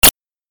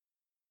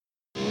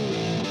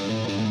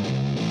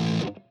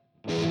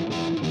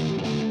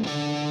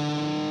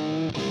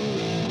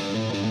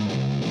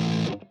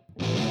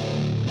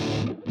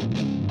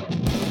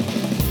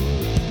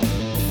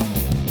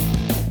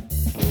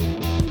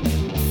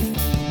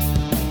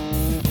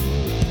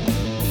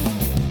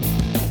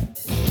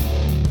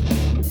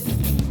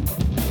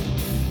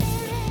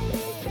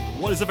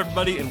What is up,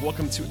 everybody, and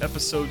welcome to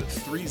episode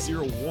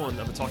 301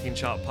 of the Talking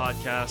Chop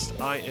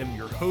podcast. I am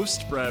your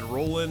host, Brad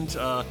Rowland,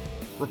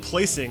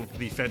 replacing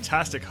the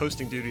fantastic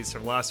hosting duties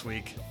from last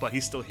week, but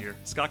he's still here.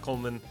 Scott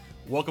Coleman,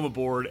 welcome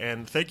aboard,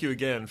 and thank you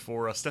again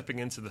for stepping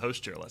into the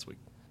host chair last week.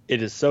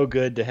 It is so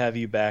good to have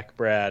you back,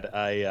 Brad.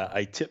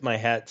 I tip my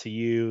hat to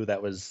you.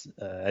 That was,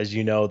 as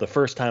you know, the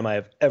first time I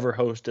have ever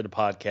hosted a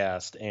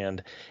podcast,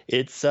 and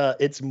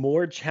it's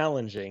more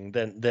challenging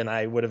than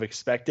I would have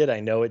expected.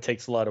 I know it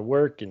takes a lot of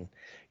work, and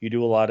you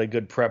do a lot of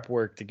good prep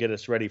work to get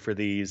us ready for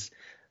these.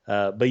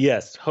 But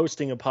yes,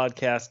 hosting a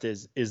podcast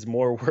is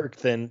more work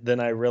than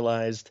I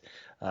realized.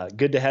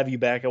 Good to have you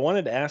back. I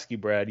wanted to ask you,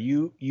 Brad.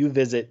 You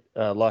visit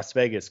Las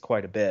Vegas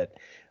quite a bit.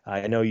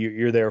 I know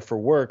you're there for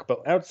work,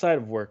 but outside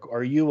of work,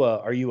 are you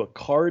a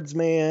cards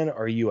man?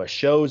 Are you a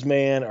shows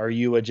man? Are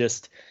you a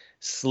just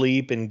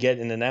sleep and get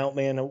in and out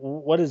man?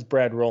 What is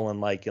Brad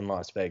Rowland like in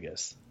Las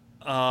Vegas?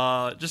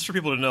 Just for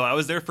people to know, I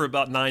was there for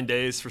about 9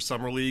 days for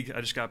Summer League.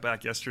 I just got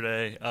back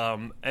yesterday,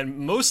 and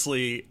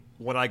mostly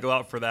when I go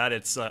out for that,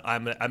 it's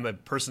I'm a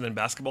person in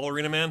basketball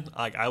arena man.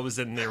 Like I'm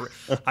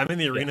in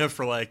the arena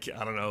for like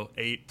I don't know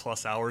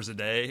 8+ hours a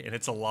day, and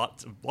it's a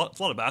lot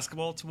of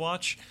basketball to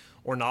watch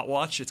or not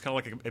watch. It's kind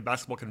of like a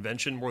basketball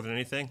convention more than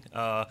anything.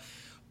 But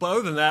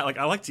other than that, like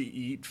I like to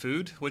eat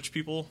food, which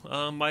people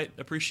might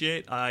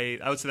appreciate. I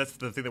would say that's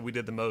the thing that we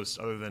did the most,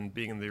 other than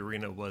being in the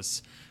arena,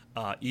 was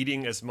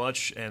eating as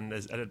much and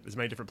as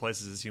many different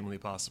places as humanly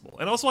possible.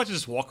 And I also like to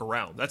just walk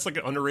around. That's like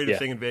an underrated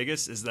thing in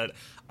Vegas, is that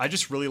I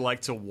just really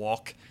like to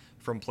walk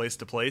from place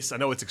to place. I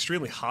know it's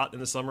extremely hot in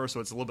the summer, so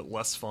it's a little bit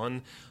less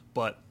fun,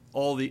 but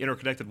all the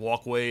interconnected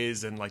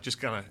walkways and like just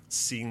kind of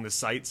seeing the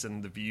sights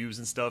and the views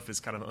and stuff is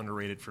kind of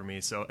underrated for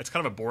me. So it's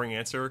kind of a boring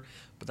answer,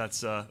 but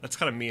that's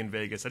kind of me in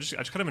Vegas. I just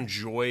kind of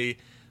enjoy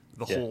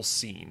the whole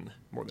scene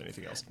more than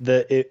anything else.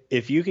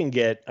 If you can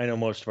get, I know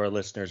most of our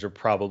listeners are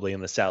probably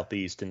in the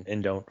Southeast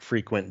and don't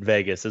frequent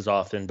Vegas as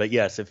often, but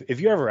yes,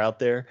 if you're ever out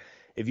there,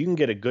 if you can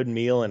get a good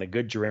meal and a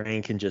good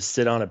drink and just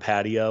sit on a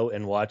patio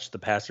and watch the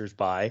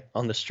passersby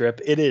on the strip,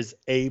 it is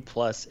A+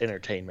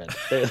 entertainment.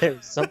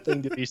 There's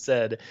something to be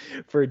said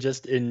for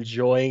just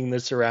enjoying the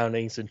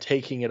surroundings and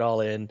taking it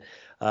all in.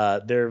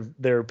 There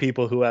are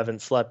people who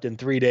haven't slept in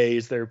 3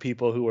 days. There are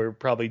people who are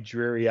probably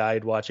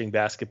dreary-eyed watching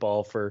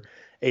basketball for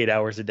 8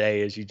 hours a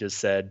day, as you just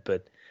said.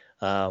 But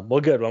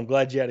well, good. Well, I'm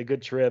glad you had a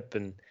good trip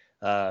and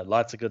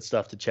lots of good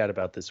stuff to chat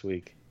about this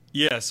week.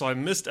 Yeah, so I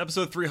missed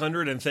episode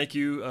 300, and thank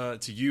you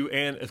to you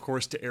and, of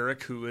course, to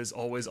Eric, who is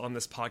always on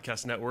this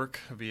podcast network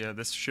via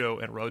this show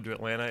and Road to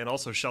Atlanta, and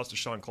also shouts to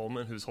Sean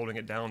Coleman, who's holding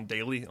it down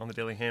daily on the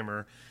Daily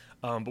Hammer.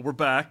 But we're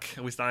back,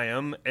 at least I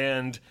am,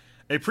 and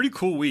a pretty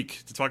cool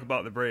week to talk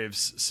about the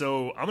Braves.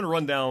 So I'm going to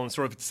run down,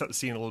 sort of set the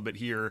scene a little bit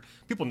here.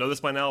 People know this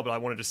by now, but I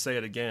wanted to say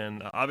it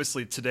again.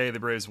 Obviously, today the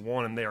Braves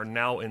won, and they are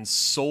now in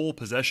sole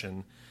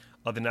possession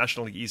of the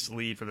National League East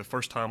lead for the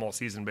first time all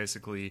season,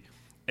 basically.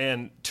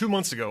 And 2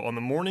 months ago, on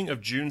the morning of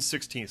June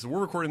 16th, so we're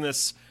recording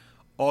this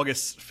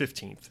August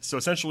 15th. So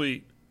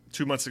essentially,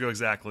 2 months ago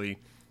exactly,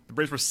 the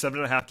Braves were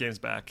 7.5 games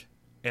back,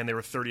 and they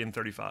were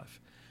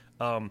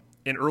 30-35.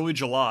 In early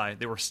July,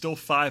 they were still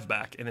 5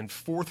 back, and in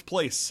fourth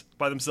place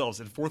by themselves,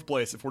 in fourth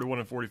place at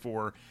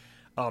 41-44.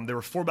 They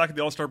were 4 back at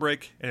the All-Star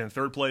break, and in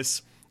third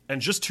place.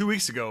 And just 2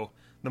 weeks ago,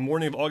 the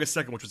morning of August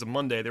 2nd, which was a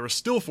Monday, they were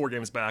still 4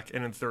 games back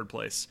and in third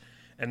place.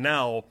 And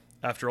now,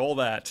 after all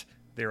that,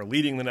 they are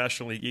leading the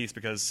National League East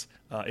because,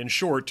 in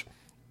short,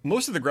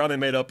 most of the ground they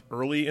made up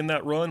early in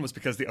that run was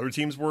because the other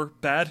teams were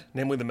bad,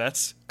 namely the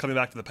Mets, coming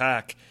back to the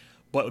pack.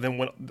 But then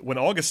when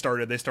August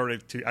started, they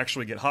started to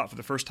actually get hot for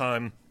the first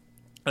time.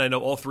 And I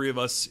know all three of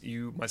us,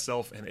 you,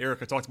 myself, and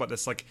Eric, talked about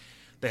this. Like,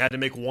 they had to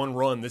make one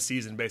run this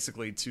season,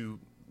 basically, to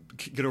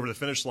get over the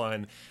finish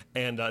line.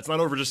 And it's not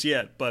over just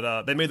yet,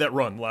 but they made that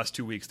run the last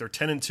 2 weeks. They're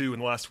 10-2 in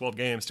the last 12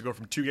 games to go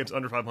from 2 games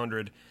under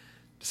 500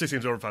 to 6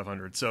 games over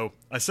 500. So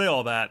I say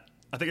all that.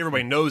 I think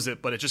everybody knows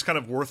it, but it's just kind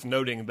of worth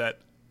noting that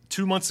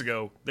 2 months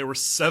ago, they were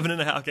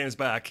 7.5 games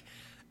back,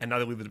 and now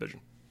they lead the division.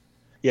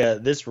 Yeah,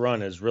 this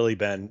run has really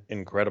been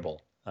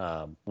incredible.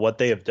 What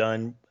they have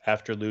done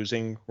after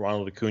losing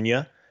Ronald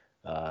Acuna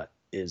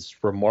is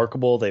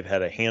remarkable. They've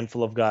had a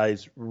handful of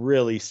guys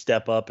really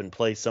step up and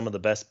play some of the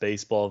best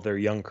baseball of their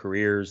young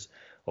careers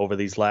over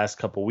these last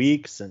couple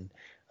weeks, and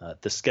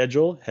the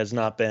schedule has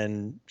not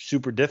been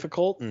super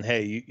difficult, and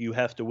hey, you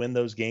have to win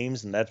those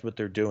games, and that's what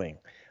they're doing.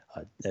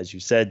 As you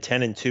said,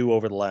 10-2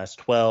 over the last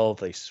 12.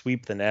 They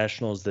sweep the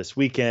Nationals this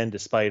weekend,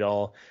 despite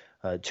all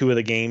 2 of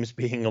the games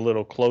being a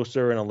little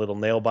closer and a little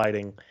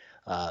nail-biting.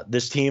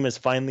 This team has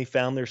finally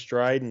found their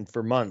stride, and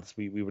for months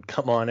we would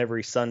come on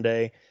every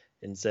Sunday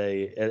and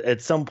say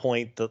at some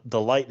point the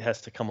light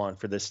has to come on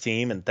for this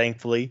team, and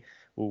thankfully,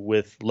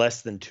 with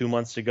less than 2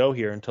 months to go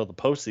here until the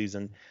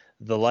postseason,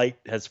 the light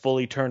has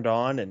fully turned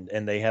on,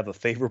 and they have a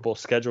favorable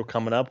schedule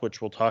coming up, which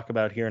we'll talk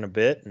about here in a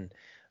bit.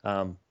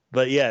 And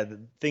but yeah,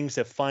 things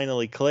have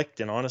finally clicked.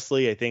 And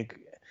honestly, I think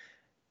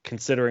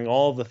considering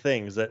all the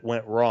things that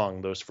went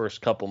wrong those first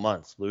couple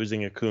months,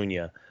 losing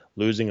Acuna,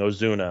 losing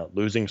Ozuna,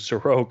 losing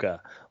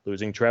Soroka,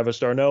 losing Travis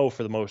d'Arnaud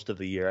for the most of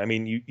the year. I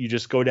mean, you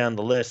just go down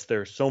the list.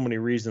 There are so many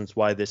reasons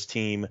why this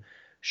team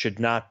should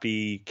not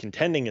be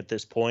contending at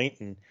this point.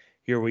 And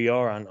here we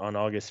are on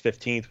August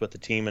 15th with the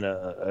team in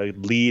a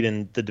lead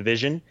in the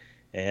division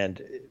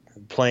and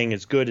playing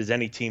as good as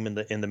any team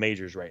in the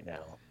majors right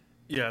now.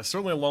 Yeah,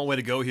 certainly a long way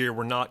to go here.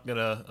 We're not going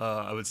to,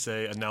 I would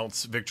say,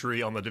 announce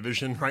victory on the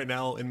division right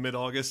now in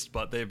mid-August,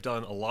 but they've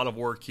done a lot of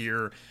work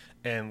here.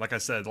 And like I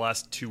said, the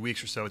last 2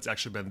 weeks or so, it's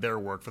actually been their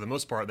work. For the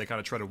most part, they kind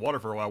of treaded water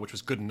for a while, which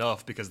was good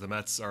enough because the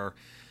Mets are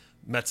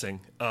Metsing.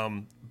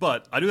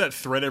 But I do that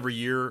thread every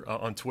year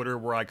on Twitter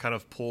where I kind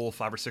of pull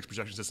 5 or 6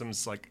 projection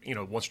systems, like,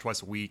 once or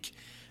twice a week.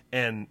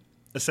 And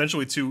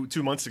essentially 2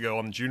 months ago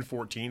on June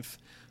 14th,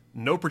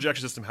 no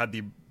projection system had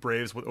the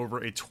Braves with over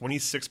a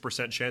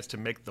 26% chance to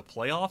make the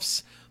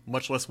playoffs,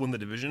 much less win the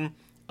division.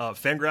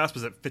 Fangraphs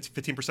was at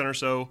 15% or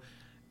so,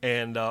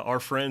 and our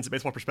friends at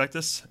Baseball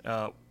Prospectus,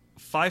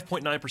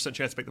 5.9%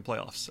 chance to make the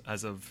playoffs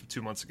as of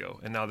 2 months ago.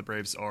 And now the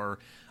Braves are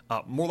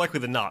more likely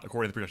than not,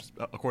 according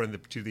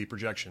to the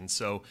projections.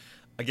 So,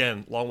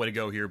 again, long way to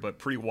go here, but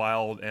pretty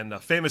wild. And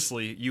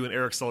famously, you and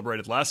Eric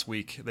celebrated last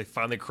week. They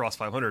finally crossed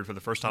 500 for the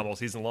first time all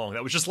season long.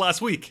 That was just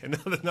last week, and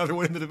now they're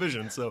winning the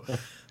division. So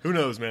who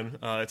knows, man?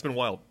 It's been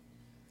wild.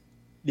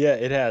 Yeah,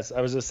 it has.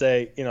 I was going to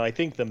say, I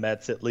think the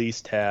Mets at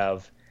least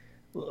have,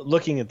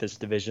 looking at this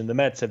division, the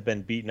Mets have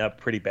been beaten up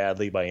pretty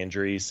badly by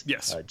injuries.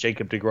 Yes.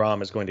 Jacob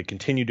deGrom is going to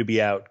continue to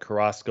be out.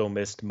 Carrasco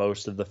missed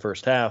most of the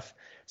first half.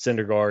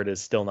 Syndergaard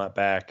is still not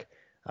back.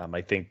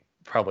 I think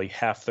probably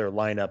half their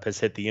lineup has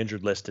hit the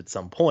injured list at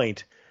some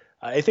point.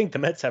 I think the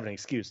Mets have an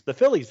excuse. The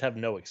Phillies have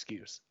no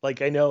excuse.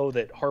 Like, I know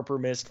that Harper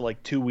missed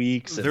like 2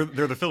 weeks. They're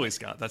the Phillies,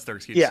 Scott. That's their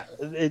excuse. Yeah,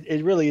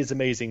 it really is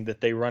amazing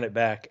that they run it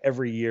back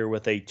every year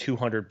with a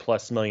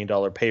 $200+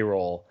 million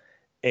payroll.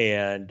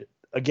 And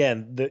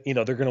again, they're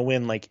going to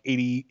win like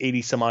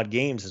 80 some odd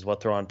games is what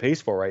they're on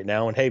pace for right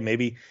now. And hey,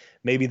 maybe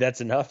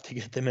that's enough to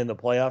get them in the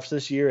playoffs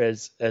this year.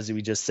 As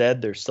we just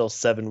said, there's still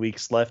 7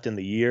 weeks left in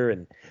the year,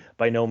 and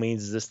by no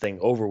means is this thing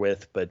over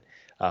with. But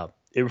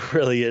it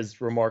really is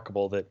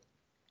remarkable that,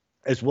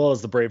 as well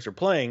as the Braves are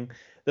playing,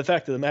 the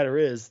fact of the matter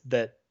is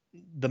that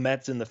the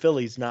Mets and the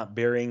Phillies not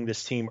burying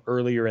this team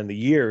earlier in the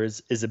year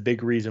is a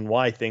big reason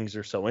why things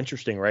are so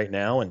interesting right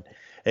now. And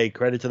hey,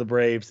 credit to the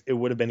Braves. It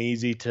would have been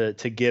easy to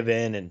give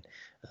in, and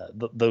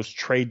those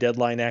trade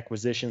deadline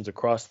acquisitions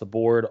across the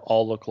board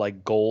all look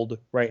like gold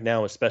right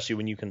now, especially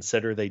when you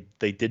consider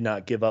they did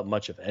not give up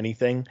much of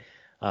anything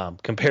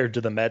compared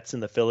to the Mets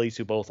and the Phillies,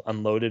 who both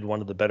unloaded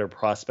one of the better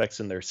prospects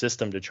in their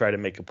system to try to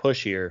make a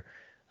push here.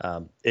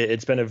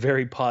 It's been a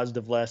very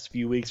positive last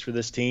few weeks for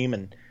this team,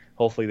 and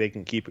hopefully they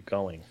can keep it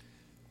going.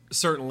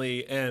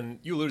 Certainly, and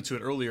you alluded to it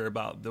earlier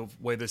about the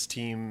way this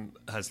team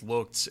has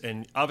looked,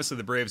 and obviously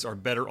the Braves are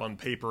better on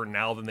paper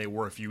now than they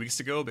were a few weeks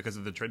ago because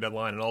of the trade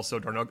deadline and also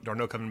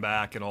d'Arnaud coming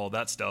back and all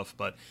that stuff.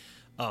 But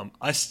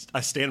I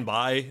stand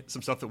by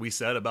some stuff that we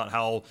said about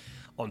how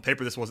on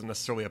paper this wasn't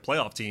necessarily a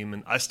playoff team,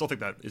 and I still think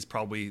that is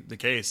probably the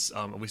case,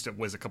 at least it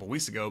was a couple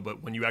weeks ago.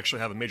 But when you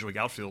actually have a major league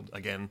outfield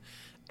again,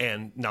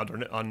 and now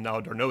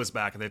d'Arnaud is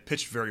back, and they've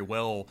pitched very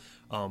well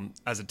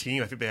as a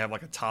team. I think they have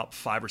like a top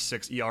 5 or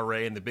 6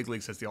 ERA in the big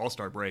league since the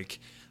All-Star break.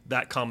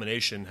 That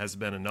combination has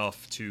been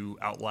enough to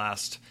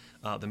outlast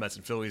the Mets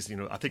and Phillies.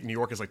 I think New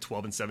York is like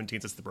 12 and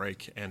 17 since the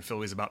break, and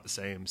Philly's about the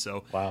same.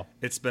 So wow,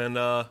 it's been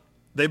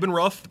they've been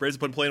rough. The Braves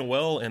have been playing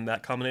well, and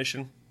that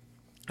combination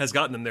has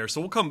gotten them there.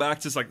 So we'll come back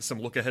to like some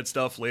look ahead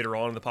stuff later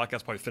on in the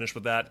podcast, probably finish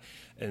with that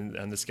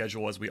and the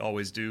schedule as we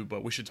always do.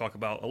 But we should talk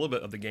about a little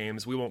bit of the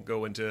games. We won't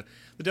go into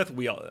the depth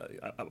we I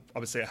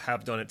would say I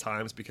have done at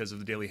times because of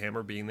the Daily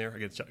Hammer being there.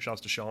 Again,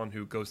 shouts to Sean,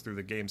 who goes through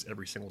the games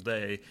every single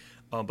day.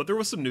 But there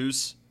was some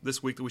news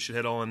this week that we should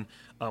hit on.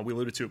 We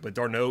alluded to it, but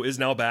d'Arnaud is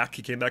now back.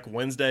 He came back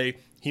Wednesday.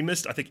 He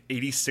missed, I think,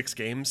 86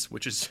 games,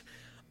 which is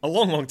a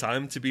long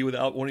time to be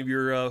without one of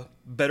your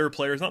better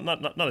players.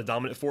 Not a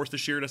dominant force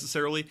this year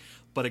necessarily,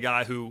 but a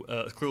guy who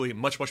is clearly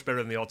much better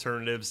than the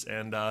alternatives.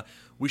 And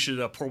we should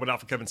pour one out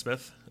for Kevin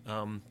Smith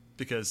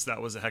because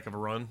that was a heck of a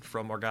run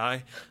from our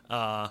guy.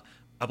 I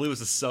believe it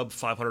was a sub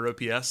 500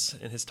 OPS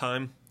in his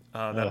time.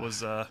 That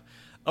was a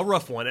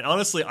rough one. And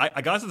honestly, I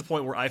got to the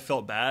point where I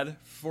felt bad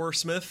for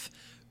Smith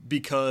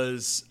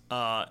because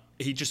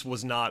he just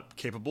was not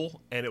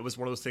capable, and it was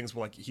one of those things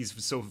where like he's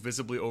so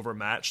visibly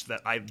overmatched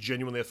that I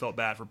genuinely have felt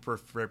bad for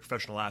a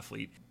professional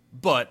athlete.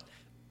 But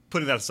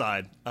putting that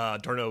aside,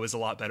 d'Arnaud is a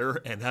lot better,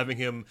 and having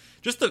him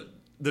just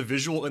the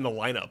visual in the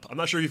lineup. I'm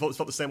not sure you felt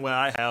the same way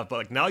I have, but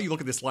like now you look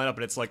at this lineup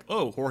and it's like,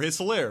 oh, Jorge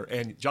Soler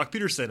and Jock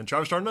Peterson and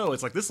Travis d'Arnaud.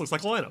 It's like this looks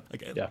like a lineup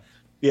again.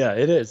 Yeah,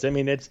 it is. I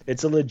mean,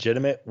 it's a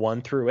legitimate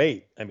 1 through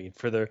 8. I mean,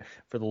 for the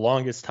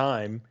longest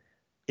time,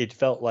 it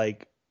felt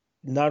like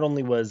not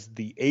only was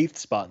the 8th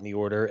spot in the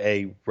order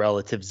a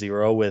relative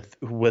zero with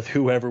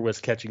whoever was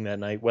catching that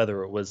night,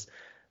 whether it was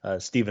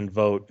Stephen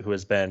Vogt, who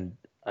has been,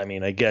 I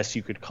mean, I guess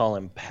you could call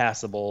him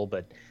passable,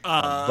 but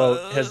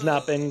Vogt has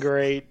not been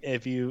great.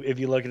 If you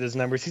look at his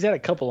numbers, he's had a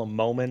couple of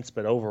moments,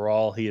 but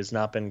overall he has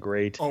not been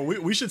great. Oh,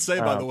 we should say,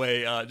 by the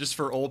way, just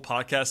for old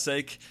podcast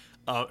sake,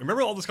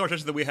 Remember all this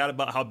conversation that we had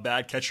about how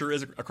bad catcher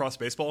is across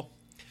baseball?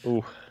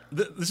 Ooh.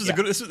 This is a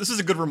good. This is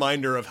a good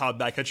reminder of how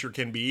bad catcher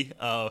can be,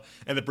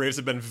 and the Braves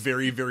have been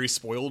very, very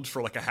spoiled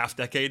for like a half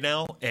decade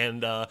now,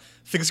 and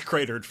things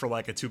cratered for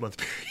like a 2-month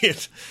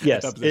period.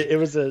 Yes, it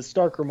was a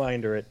stark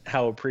reminder at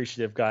how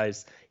appreciative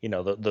guys,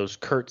 those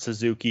Kurt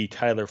Suzuki,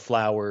 Tyler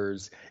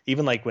Flowers,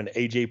 even like when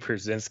AJ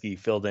Pierzynski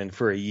filled in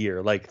for a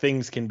year, like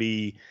things can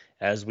be,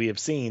 as we have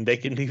seen, they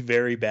can be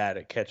very bad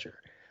at catcher.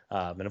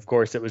 And of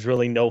course, it was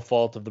really no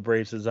fault of the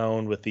Braves'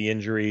 own with the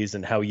injuries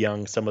and how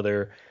young some of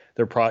their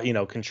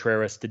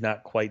Contreras did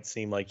not quite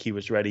seem like he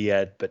was ready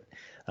yet. But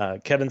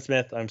Kevin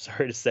Smith, I'm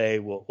sorry to say,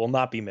 will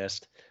not be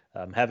missed.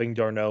 Having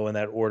d'Arnaud in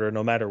that order,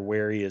 no matter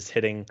where he is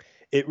hitting,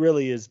 it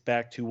really is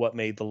back to what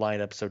made the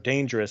lineup so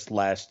dangerous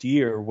last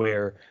year,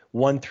 where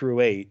 1 through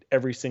 8,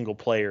 every single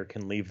player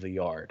can leave the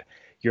yard.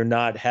 You're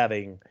not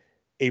having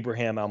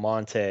Abraham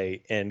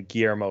Almonte and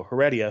Guillermo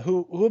Heredia,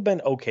 who have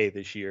been okay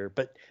this year,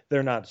 but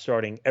they're not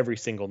starting every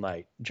single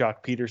night.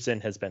 Jock Peterson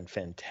has been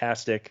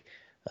fantastic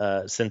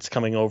since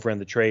coming over in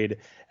the trade.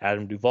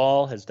 Adam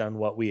Duvall has done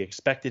what we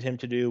expected him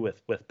to do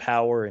with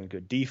power and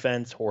good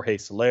defense. Jorge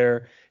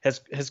Soler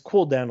has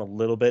cooled down a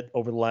little bit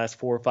over the last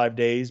 4 or 5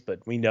 days,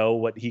 but we know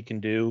what he can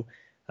do.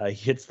 He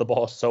hits the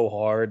ball so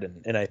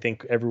hard, and I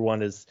think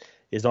everyone is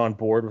on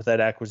board with that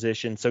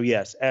acquisition. So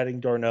yes,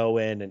 adding d'Arnaud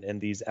in and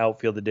these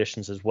outfield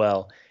additions as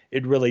well,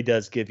 it really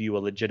does give you a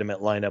legitimate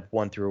lineup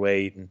 1 through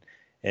 8.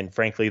 And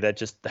frankly,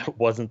 that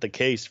wasn't the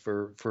case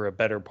for a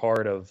better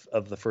part of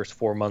the first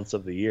 4 months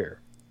of the year.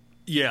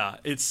 Yeah,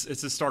 it's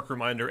a stark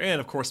reminder.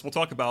 And of course, we'll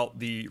talk about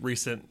the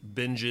recent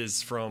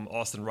binges from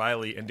Austin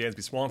Riley and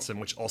Dansby Swanson,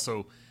 which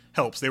also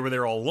helps. They were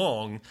there all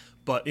along,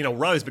 but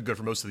Riley's been good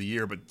for most of the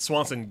year, but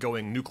Swanson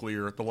going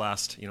nuclear the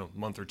last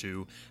month or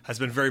two has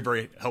been very,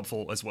 very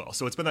helpful as well.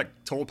 So it's been that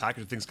total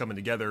package of things coming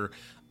together.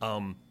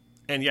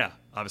 And yeah,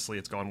 obviously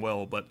it's gone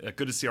well, but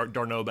good to see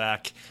d'Arnaud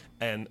back.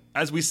 And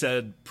as we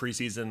said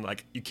preseason,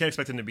 like you can't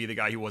expect him to be the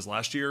guy he was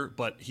last year,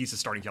 but he's a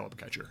starting caliber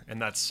catcher,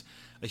 and that's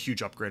a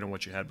huge upgrade on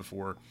what you had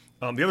before.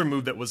 The other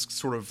move that was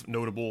sort of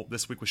notable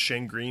this week was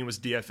Shane Green was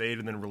DFA'd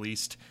and then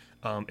released.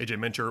 AJ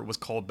Minter was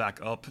called back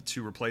up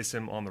to replace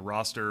him on the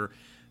roster.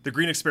 The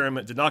Green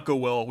experiment did not go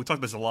well. We talked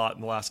about this a lot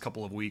in the last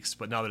couple of weeks,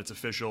 but now that it's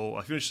official,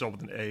 I finished off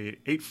with an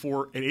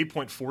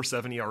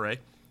 8.47 ERA.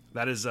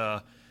 That is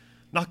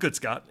not good,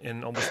 Scott,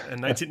 in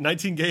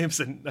 19 games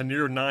and a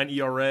near 9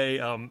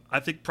 ERA. I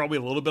think probably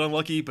a little bit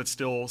unlucky, but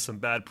still some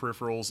bad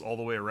peripherals all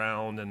the way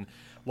around, and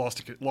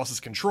lost his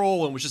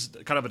control and was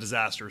just kind of a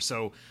disaster.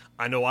 So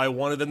I know I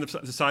wanted them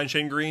to sign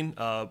Shane Green.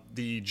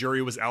 The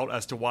jury was out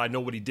as to why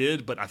nobody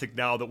did, but I think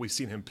now that we've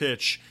seen him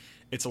pitch,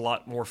 it's a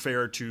lot more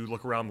fair to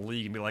look around the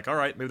league and be like, all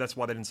right, maybe that's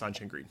why they didn't sign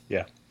Shane Green.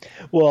 Yeah.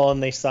 Well,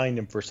 and they signed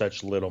him for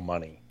such little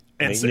money.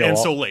 And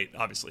so late,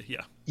 obviously,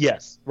 yeah.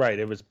 Yes, right.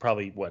 It was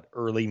probably,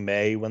 early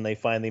May when they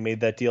finally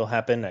made that deal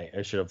happen.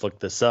 I should have looked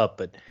this up,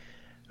 but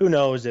who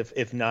knows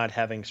if not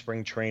having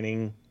spring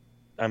training,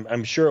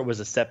 I'm sure it was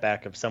a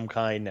setback of some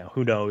kind. Now,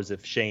 who knows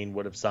if Shane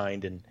would have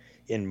signed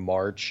in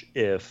March,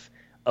 if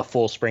a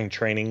full spring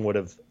training would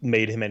have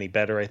made him any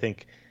better. I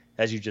think,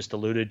 as you just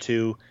alluded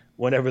to,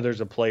 whenever there's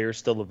a player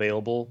still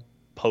available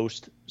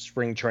post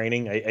spring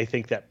training, I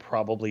think that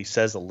probably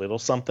says a little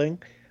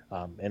something.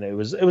 And it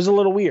was a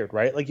little weird,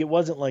 right? Like, it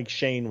wasn't like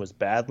Shane was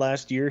bad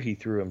last year. He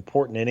threw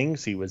important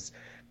innings. He was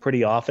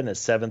pretty often a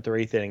 7th or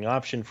 8th inning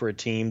option for a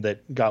team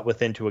that got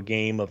within to a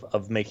game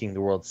of making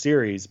the World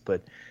Series.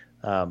 But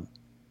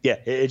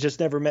it just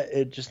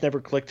never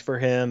clicked for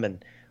him.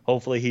 And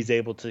hopefully he's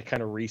able to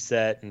kind of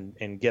reset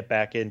and get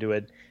back into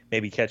it,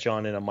 maybe catch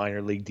on in a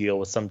minor league deal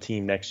with some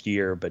team next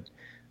year. But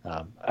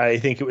I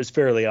think it was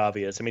fairly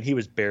obvious. I mean, he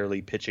was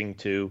barely pitching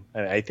too.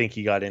 I think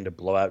he got into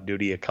blowout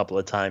duty a couple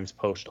of times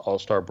post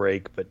All-Star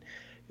break. But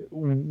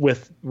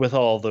with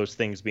all those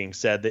things being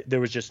said,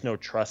 there was just no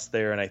trust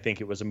there, and I think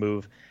it was a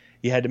move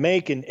you had to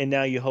make. And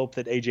now you hope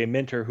that AJ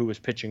Minter, who was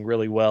pitching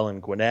really well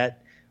in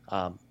Gwinnett,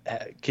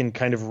 can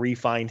kind of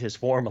refine his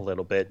form a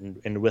little bit.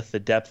 And with the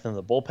depth in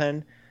the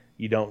bullpen,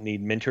 you don't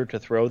need Minter to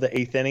throw the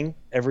 8th inning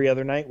every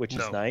other night, which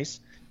is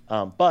nice.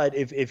 But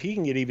if he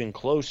can get even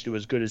close to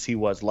as good as he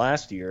was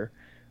last year,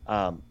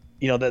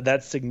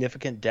 that's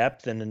significant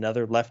depth and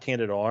another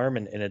left-handed arm,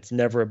 and it's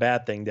never a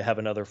bad thing to have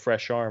another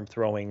fresh arm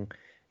throwing,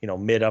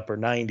 mid-upper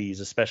 90s,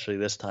 especially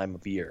this time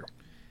of year.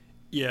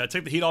 Yeah,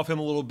 take the heat off him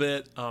a little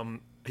bit.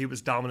 He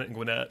was dominant in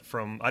Gwinnett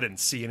I didn't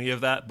see any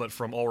of that, but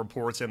from all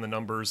reports and the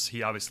numbers,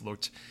 he obviously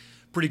looked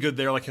pretty good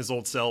there, like his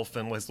old self,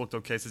 and has looked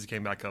okay since he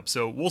came back up.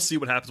 So we'll see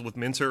what happens with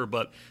Minter,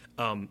 but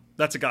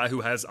that's a guy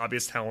who has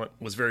obvious talent,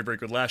 was very, very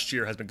good last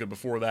year, has been good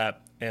before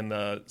that, and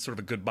sort of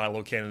a good buy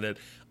low candidate.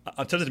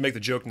 I'm tempted to make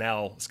the joke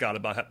now, Scott,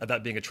 about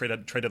that being a trade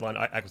deadline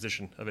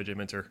acquisition of AJ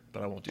Minter,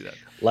 but I won't do that.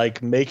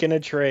 Like making a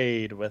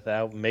trade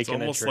without making a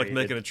trade. It's almost like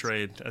making a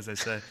trade, as they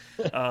say.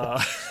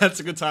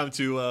 That's a good time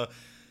to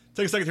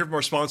take a second here from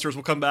our sponsors.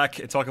 We'll come back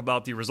and talk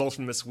about the results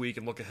from this week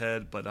and look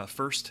ahead. But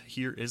first,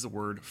 here is a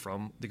word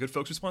from the good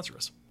folks who sponsor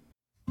us.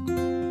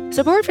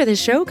 Support for this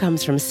show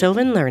comes from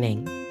Sylvan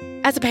Learning.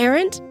 As a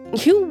parent,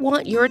 You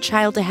want your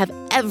child to have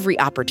every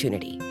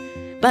opportunity,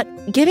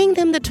 but giving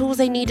them the tools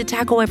they need to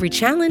tackle every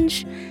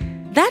challenge,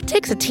 that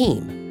takes a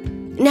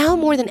team. Now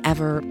more than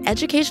ever,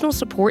 educational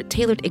support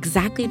tailored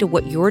exactly to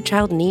what your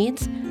child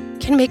needs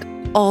can make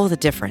all the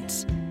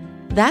difference.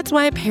 That's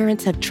why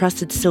parents have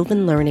trusted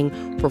Sylvan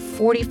Learning for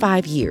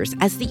 45 years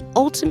as the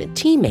ultimate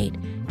teammate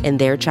in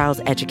their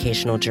child's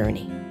educational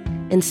journey,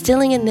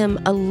 instilling in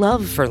them a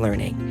love for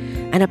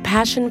learning and a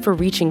passion for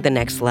reaching the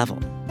next level.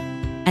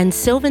 And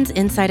Sylvan's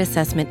Insight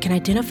Assessment can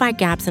identify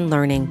gaps in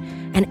learning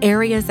and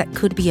areas that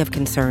could be of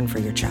concern for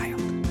your child.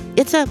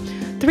 It's a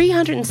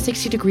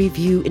 360-degree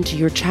view into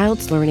your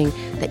child's learning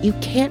that you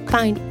can't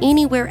find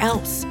anywhere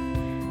else,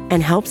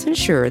 and helps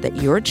ensure that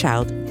your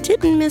child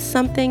didn't miss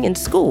something in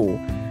school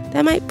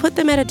that might put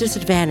them at a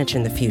disadvantage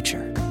in the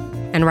future.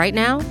 And right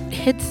now,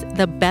 it's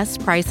the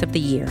best price of the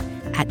year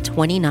at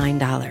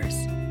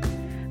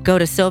 $29. Go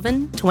to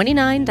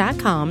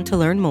sylvan29.com to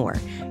learn more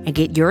and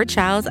get your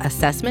child's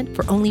assessment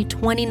for only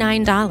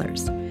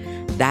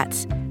 $29.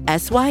 That's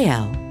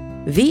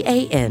SYLVAN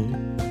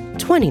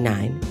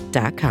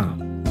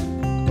 29.com.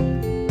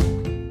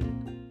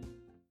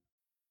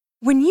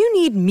 When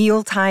you need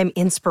mealtime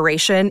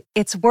inspiration,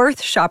 it's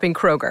worth shopping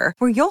Kroger,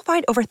 where you'll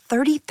find over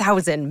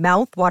 30,000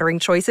 mouth-watering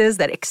choices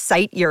that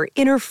excite your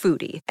inner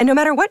foodie. And no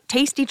matter what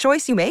tasty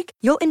choice you make,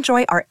 you'll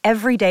enjoy our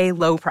everyday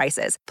low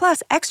prices,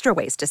 plus extra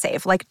ways to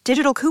save, like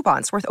digital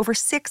coupons worth over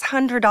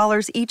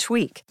 $600 each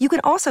week. You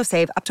can also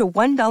save up to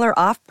 $1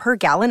 off per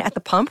gallon at the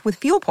pump with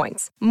fuel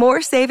points.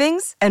 More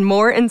savings and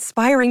more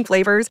inspiring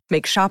flavors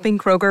make shopping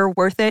Kroger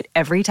worth it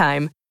every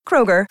time.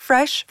 Kroger,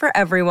 fresh for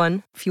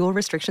everyone. Fuel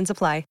restrictions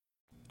apply.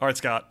 All right,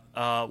 Scott,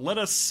 let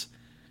us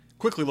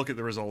quickly look at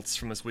the results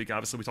from this week.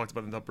 Obviously, we talked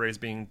about the Braves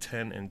being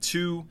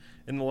 10-2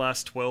 in the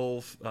last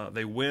 12.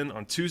 They win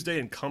on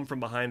Tuesday and come from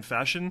behind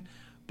fashion,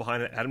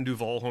 behind an Adam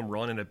Duvall home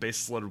run and a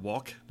bases-loaded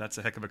walk. That's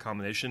a heck of a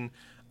combination.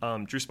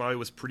 Drew Smyly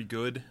was pretty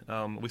good,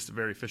 at least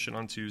very efficient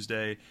on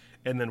Tuesday.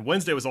 And then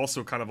Wednesday was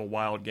also kind of a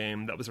wild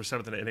game. That was their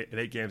 7th and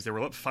 8 games. They were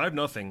up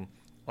 5-0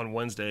 on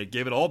Wednesday,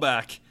 gave it all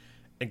back,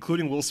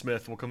 including Will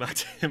Smith. We'll come back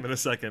to him in a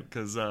second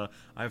because I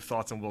have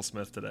thoughts on Will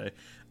Smith today.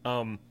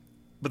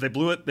 But they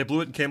blew it. They blew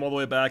it and came all the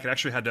way back and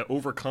actually had to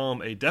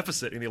overcome a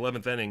deficit in the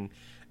 11th inning.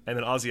 And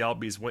then Ozzie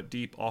Albies went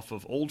deep off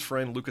of old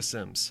friend Lucas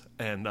Sims.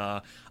 And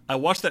I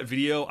watched that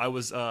video. I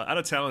was out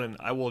of town, and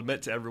I will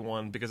admit to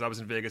everyone, because I was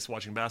in Vegas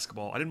watching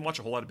basketball, I didn't watch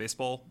a whole lot of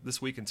baseball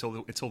this week until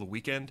the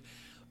weekend.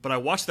 But I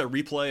watched that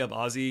replay of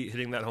Ozzie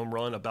hitting that home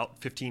run about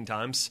 15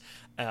 times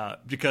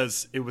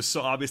because it was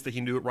so obvious that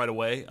he knew it right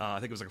away. I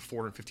think it was like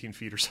 415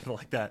 feet or something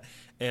like that.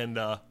 And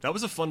that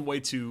was a fun way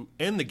to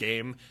end the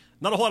game.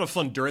 Not a whole lot of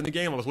fun during the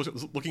game. I was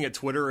looking at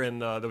Twitter,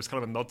 and there was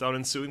kind of a meltdown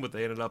ensuing, but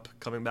they ended up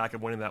coming back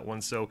and winning that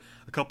one. So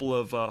a couple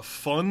of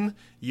fun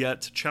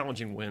yet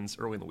challenging wins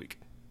early in the week.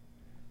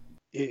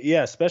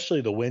 Yeah,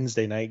 especially the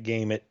Wednesday night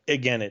game.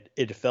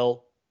 It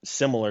felt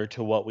similar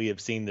to what we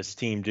have seen this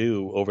team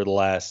do over the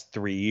last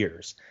 3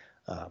 years.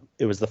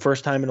 It was the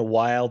first time in a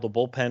while. The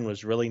bullpen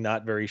was really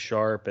not very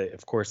sharp.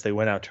 Of course, they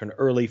went out to an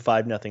early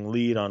 5-0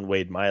 lead on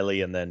Wade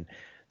Miley, and then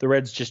the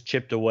Reds just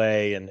chipped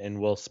away, and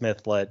Will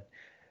Smith let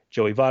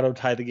Joey Votto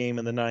tied the game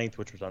in the 9th,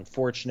 which was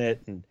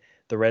unfortunate, and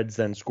the Reds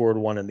then scored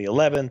one in the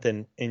 11th.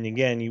 And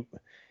again, you,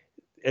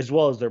 as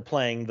well as they're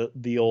playing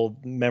the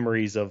old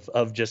memories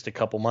of just a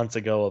couple months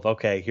ago of,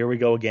 okay, here we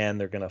go again.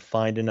 They're going to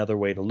find another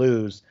way to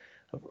lose.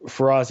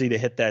 For Ozzie to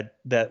hit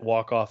that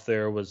walk off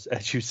there was,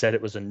 as you said,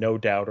 it was a no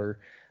doubter,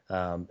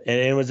 and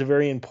it was a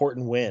very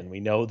important win.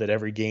 We know that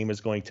every game is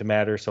going to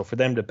matter, so for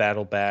them to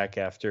battle back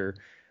after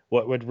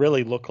what would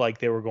really look like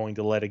they were going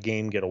to let a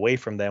game get away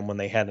from them when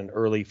they had an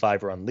early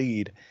 5-run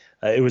lead.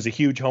 It was a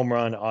huge home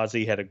run.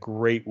 Ozzie had a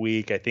great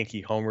week. I think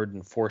he homered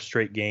in 4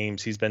 straight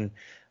games. He's been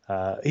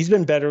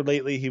better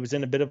lately. He was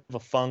in a bit of a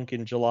funk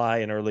in July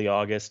and early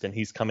August, and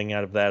he's coming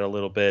out of that a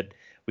little bit.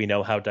 We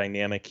know how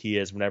dynamic he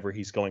is whenever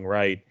he's going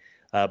right.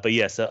 But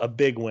yes, a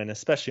big win,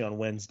 especially on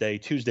Wednesday.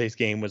 Tuesday's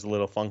game was a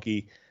little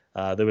funky.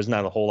 There was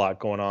not a whole lot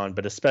going on,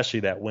 but especially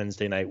that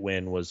Wednesday night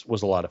win was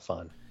a lot of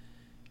fun.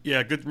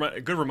 Yeah, good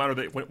reminder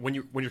that when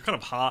you're kind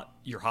of hot,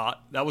 you're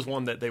hot. That was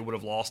one that they would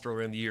have lost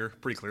earlier in the year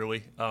pretty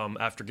clearly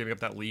after giving up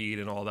that lead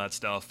and all that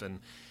stuff, and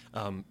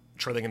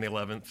trailing in the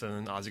 11th,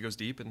 and then Ozzie goes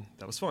deep, and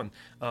that was fun.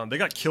 They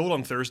got killed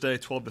on Thursday,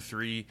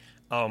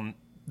 12-3.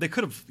 They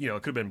could have, it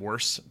could have been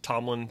worse.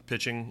 Tomlin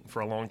pitching for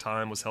a long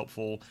time was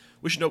helpful.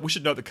 We should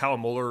note that Kyle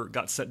Muller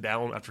got set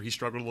down after he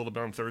struggled a little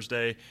bit on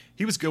Thursday.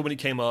 He was good when he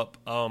came up,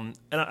 and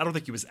I don't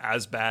think he was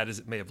as bad as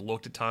it may have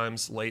looked at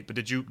times late. But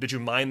did you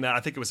mind that? I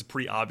think it was a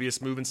pretty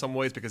obvious move in some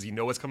ways because you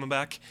know it's coming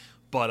back.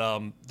 But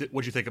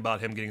what did you think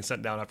about him getting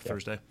sent down after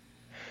Thursday?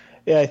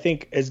 Yeah, I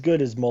think as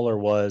good as Muller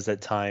was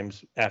at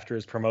times after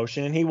his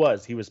promotion, and he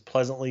was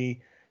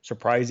pleasantly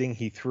surprising.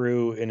 He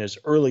threw in his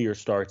earlier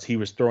starts. He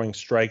was throwing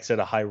strikes at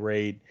a high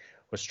rate,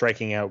 was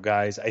striking out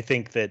guys. I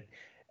think that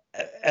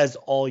as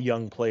all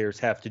young players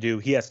have to do,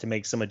 he has to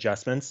make some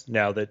adjustments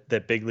now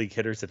that big league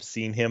hitters have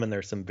seen him and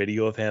there's some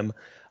video of him.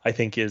 I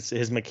think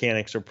his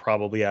mechanics are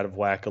probably out of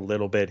whack a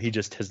little bit. He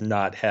just has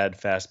not had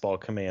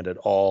fastball command at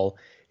all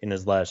in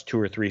his last 2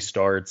 or 3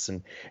 starts.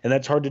 And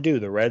that's hard to do.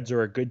 The Reds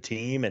are a good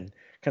team, and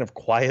kind of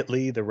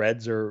quietly, the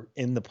Reds are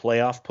in the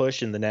playoff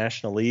push in the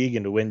National League,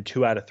 and to win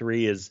 2 out of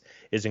 3 is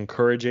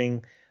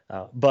encouraging.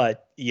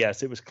 But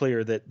yes, it was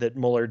clear that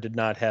Mueller did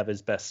not have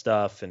his best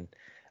stuff. And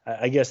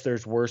I guess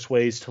there's worse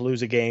ways to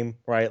lose a game,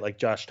 right? Like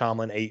Josh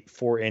Tomlin ate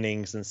 4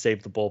 innings and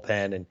saved the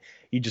bullpen, and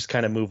you just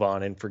kind of move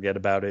on and forget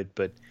about it.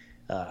 But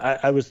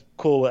I was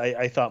cool.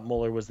 I thought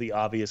Mueller was the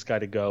obvious guy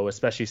to go,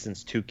 especially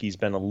since Tukey's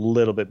been a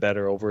little bit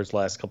better over his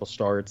last couple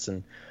starts.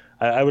 And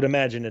I would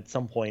imagine at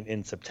some point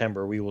in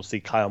September we will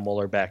see Kyle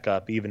Mueller back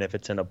up, even if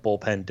it's in a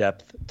bullpen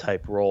depth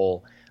type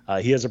role.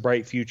 He has a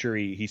bright future.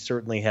 He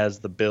certainly has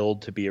the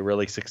build to be a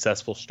really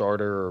successful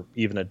starter or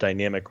even a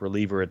dynamic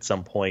reliever at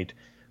some point.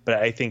 But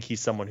I think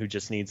he's someone who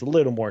just needs a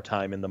little more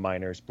time in the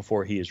minors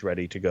before he is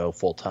ready to go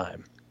full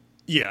time.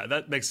 Yeah,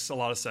 that makes a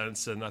lot of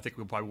sense, and I think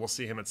we probably will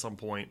see him at some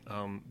point,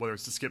 whether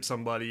it's to skip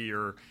somebody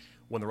or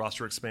when the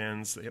roster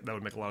expands. That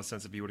would make a lot of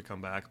sense if he were to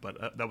come back,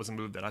 but that was a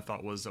move that I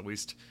thought was at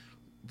least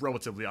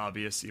relatively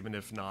obvious, even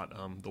if not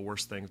the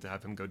worst thing to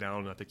have him go down,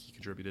 and I think he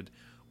contributed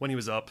when he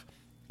was up.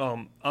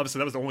 Obviously,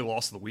 that was the only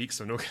loss of the week,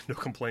 so no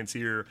complaints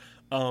here.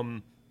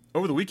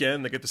 Over the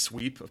weekend, they get the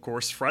sweep, of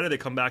course. Friday, they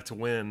come back to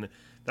win.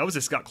 That was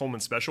a Scott Coleman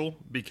special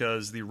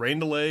because the rain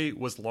delay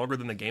was longer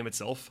than the game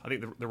itself. I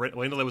think the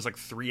rain delay was like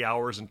 3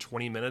 hours and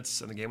 20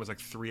 minutes, and the game was like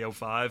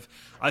 3:05.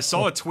 I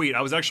saw a tweet.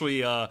 I was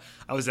actually I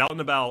was out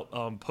and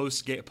about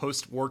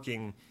post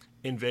working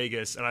in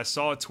Vegas, and I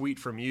saw a tweet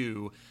from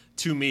you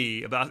to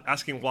me about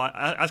asking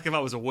if I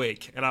was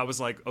awake, and I was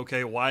like,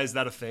 okay, why is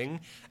that a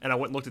thing? And I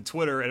went and looked at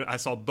Twitter, and I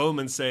saw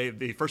Bowman say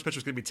the first pitch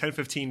was going to be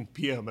 10:15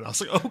 p.m., and I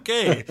was like,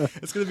 okay,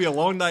 it's going to be a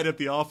long night at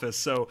the office.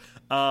 So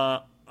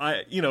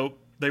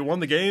they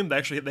won the game.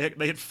 They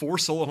hit 4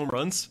 solo home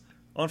runs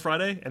on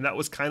Friday, and that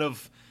was kind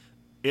of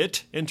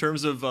it in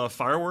terms of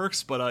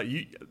fireworks. But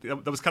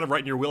that was kind of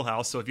right in your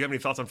wheelhouse. So if you have any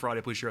thoughts on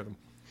Friday, please share them.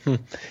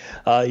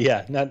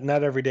 Yeah,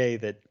 not every day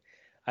that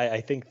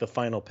I think the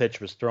final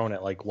pitch was thrown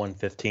at like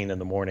 1:15 in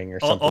the morning or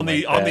something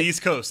on the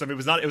East Coast. I mean,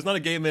 it was not a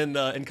game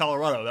in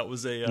Colorado. That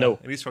was an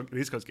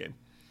East Coast game.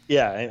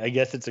 Yeah, I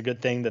guess it's a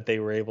good thing that they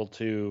were able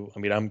to. I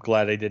mean, I'm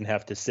glad I didn't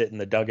have to sit in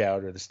the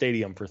dugout or the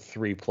stadium for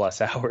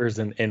 3+ hours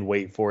and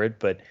wait for it.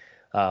 But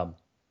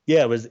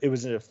yeah, it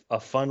was a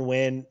fun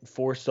win.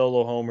 4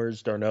 solo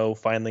homers. D'Arnaud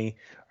finally,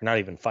 or not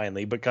even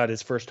finally, but got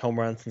his first home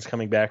run since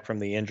coming back from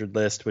the injured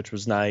list, which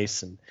was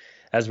nice. And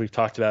as we've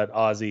talked about,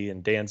 Ozzie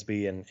and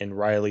Dansby and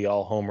Riley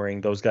all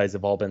homering. Those guys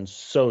have all been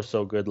so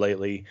good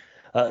lately,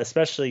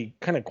 especially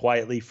kind of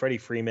quietly. Freddie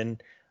Freeman,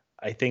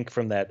 I think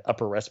from that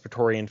upper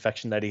respiratory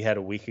infection that he had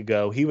a week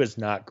ago, he was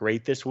not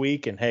great this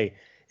week. And hey,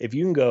 if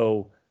you can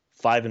go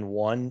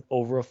 5-1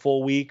 over a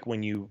full week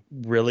when you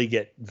really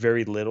get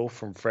very little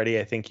from Freddie,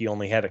 I think he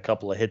only had a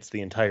couple of hits the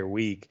entire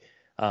week.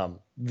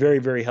 Very,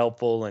 very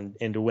helpful. And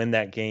to win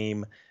that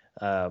game,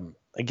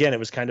 again, it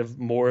was kind of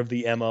more of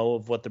the MO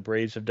of what the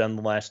Braves have done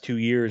the last 2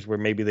 years, where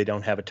maybe they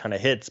don't have a ton of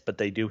hits, but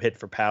they do hit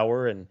for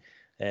power. And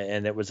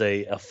it was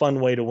a fun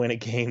way to win a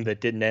game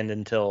that didn't end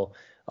until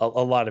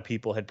a lot of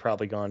people had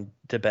probably gone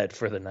to bed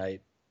for the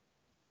night.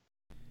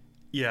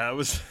 Yeah, it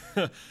was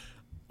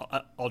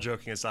all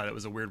joking aside, it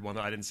was a weird one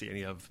that I didn't see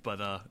any of,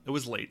 but it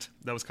was late.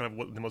 That was kind of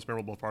what the most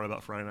memorable part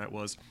about Friday night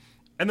was.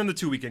 And then the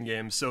 2 weekend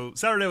games. So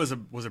Saturday was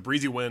a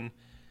breezy win,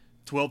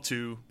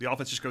 12-2. The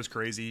offense just goes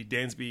crazy.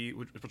 Dansby,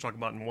 which we'll talk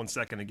about in 1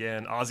 second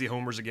again. Ozzie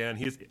homers again.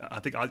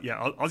 Ozzie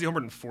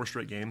homered in 4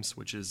 straight games,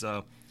 which is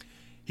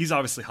he's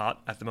obviously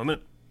hot at the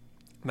moment.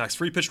 Max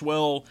Fried pitched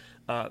well.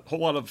 Whole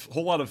lot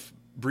of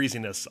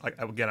breeziness,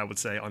 I would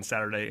say, on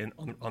Saturday and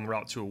on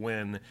route to a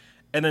win.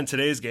 And then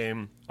today's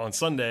game on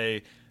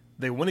Sunday,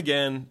 they win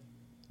again.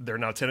 They're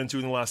now 10-2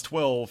 in the last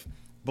 12.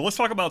 But let's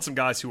talk about some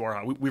guys who are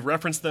hot. We've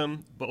referenced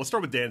them, but let's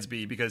start with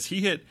Dansby because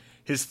he hit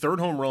his 3rd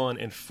home run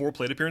in 4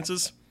 plate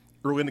appearances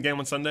early in the game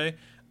on Sunday.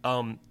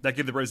 That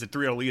gave the Braves a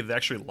 3-0 lead. They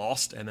actually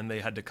lost, and then they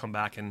had to come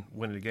back and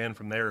win it again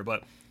from there.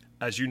 But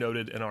as you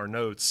noted in our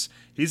notes,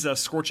 he's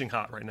scorching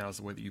hot right now is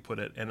the way that you put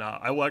it. And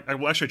I will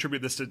actually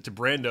attribute this to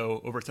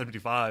Brando over at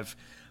 755.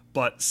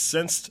 But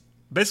since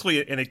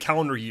basically in a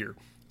calendar year,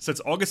 since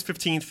August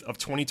 15th of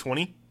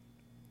 2020,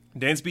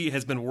 Dansby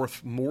has been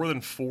worth more than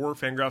 4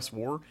 Fangraphs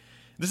WAR.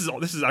 This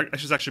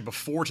is actually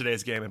before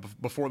today's game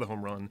and before the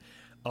home run.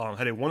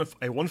 Had a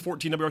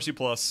 114 WRC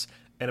plus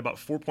and about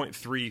 4.3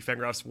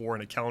 Fangraphs WAR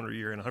in a calendar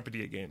year in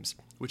 158 games,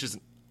 which is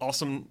an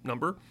awesome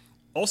number.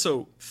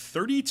 Also,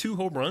 32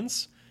 home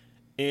runs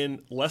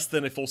in less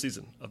than a full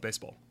season of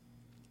baseball.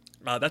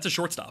 That's a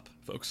shortstop,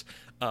 folks.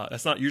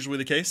 That's not usually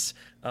the case.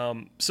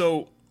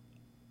 So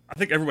I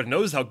think everybody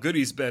knows how good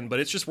he's been, but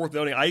it's just worth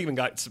noting. I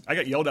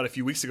got yelled at a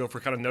few weeks ago for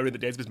kind of noting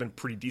that Dansby's been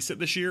pretty decent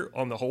this year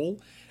on the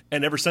whole,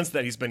 and ever since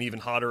then he's been even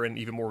hotter and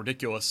even more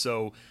ridiculous.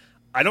 So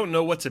I don't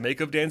know what to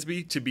make of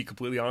Dansby, to be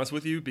completely honest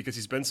with you, because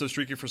he's been so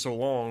streaky for so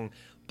long,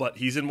 but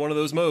he's in one of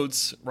those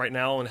modes right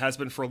now and has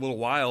been for a little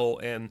while,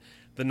 and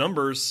the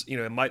numbers,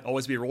 it might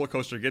always be a roller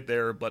coaster to get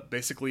there, but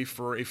basically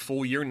for a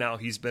full year now,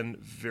 he's been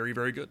very,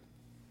 very good.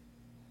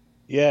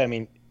 Yeah, I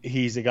mean,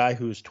 He's a guy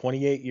who's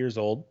 28 years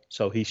old,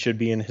 so he should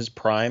be in his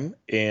prime.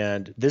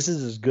 And this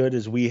is as good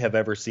as we have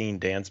ever seen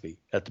Dansby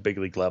at the big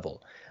league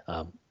level.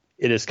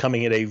 It is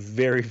coming at a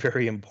very,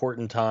 very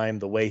important time.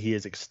 The way he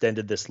has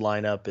extended this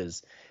lineup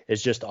is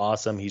just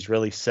awesome. He's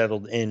really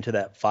settled into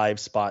that 5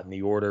 spot in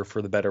the order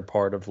for the better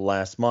part of the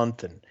last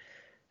month. And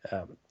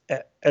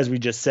as we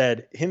just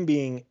said, him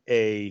being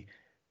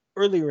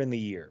earlier in the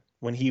year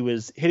when he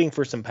was hitting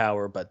for some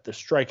power, but the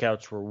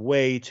strikeouts were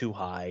way too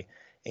high.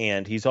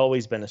 And he's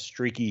always been a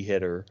streaky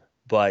hitter,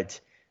 but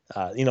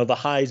the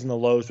highs and the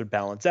lows would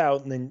balance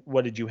out. And then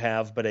what did you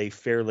have but a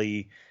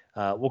fairly,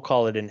 we'll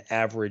call it an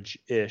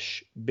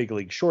average-ish big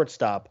league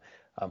shortstop?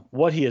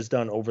 What he has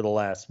done over the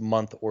last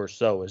month or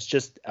so is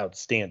just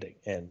outstanding.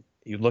 And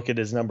you look at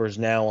his numbers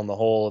now on the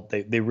whole,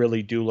 they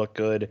really do look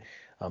good.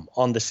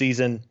 On the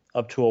season,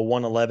 up to a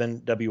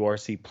 111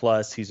 WRC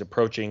plus. He's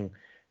approaching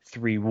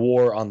 3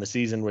 WAR on the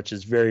season, which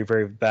is very,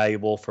 very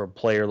valuable for a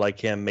player like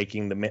him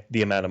making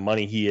the amount of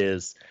money he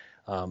is.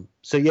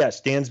 So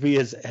yes,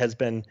 Dansby has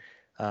been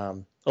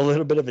a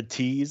little bit of a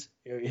tease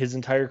his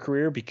entire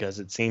career, because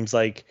it seems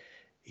like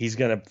he's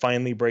going to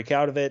finally break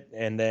out of it,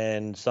 and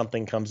then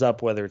something comes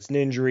up, whether it's an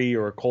injury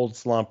or a cold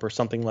slump or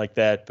something like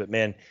that. But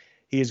man,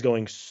 he is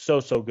going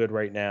so good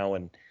right now,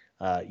 and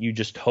you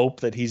just hope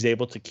that he's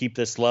able to keep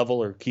this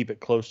level or keep it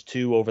close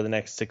to over the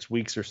next 6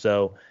 weeks or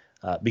so.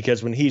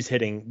 Because when he's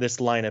hitting, this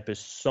lineup is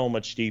so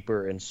much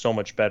deeper and so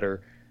much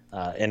better.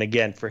 And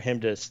again, for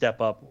him to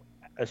step up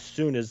as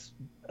soon as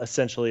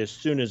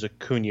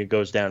Acuna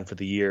goes down for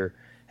the year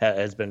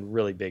has been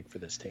really big for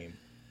this team.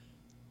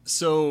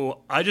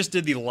 So I just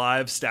did the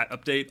live stat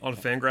update on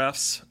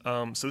Fangraphs.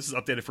 So this is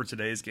updated for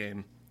today's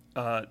game.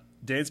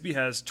 Dansby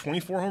has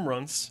 24 home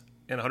runs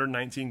in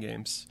 119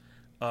 games.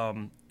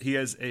 He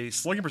has a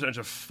slugging percentage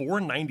of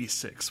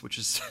 .496, which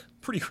is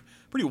pretty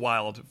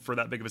wild for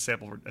that big of a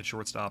sample at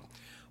shortstop.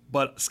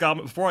 But Scott,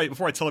 before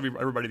I tell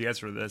everybody the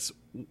answer to this,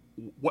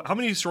 how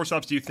many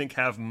shortstops do you think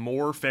have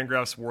more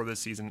Fangraphs WAR this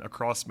season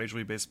across Major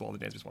League Baseball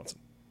than Dansby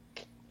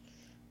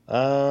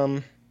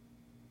Swanson?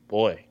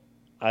 Boy,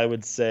 I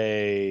would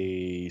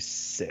say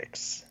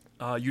 6.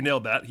 You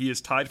nailed that. He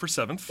is tied for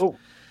 7th. Oh,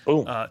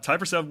 boom. Tied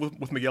for 7th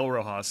with Miguel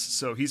Rojas.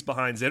 So he's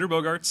behind Xander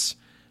Bogaerts,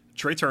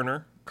 Trey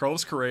Turner,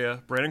 Carlos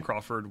Correa, Brandon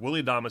Crawford,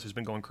 Willie Adames, who's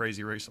been going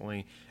crazy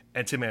recently,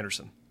 and Tim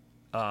Anderson.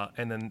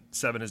 And then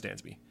 7 is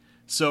Dansby.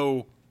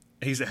 So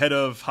he's ahead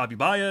of Javi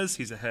Baez.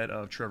 He's ahead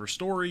of Trevor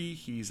Story.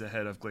 He's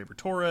ahead of Gleyber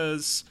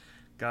Torres,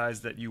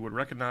 guys that you would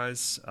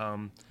recognize.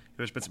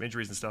 There's been some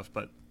injuries and stuff,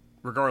 but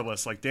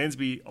regardless, like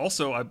Dansby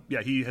also,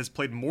 he has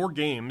played more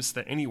games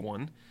than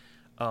anyone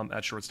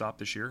at shortstop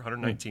this year,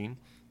 119.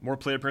 More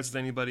plate appearances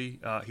than anybody.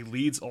 He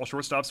leads all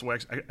shortstops. So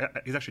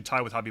he's actually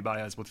tied with Javi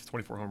Baez with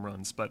 24 home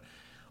runs. But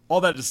all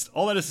that is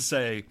to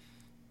say,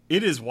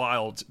 it is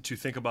wild to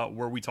think about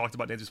where we talked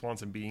about Dansby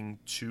Swanson being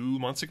 2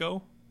 months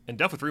ago, and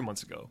definitely 3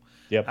 months ago.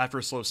 Yep. After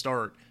a slow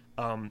start,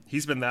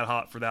 he's been that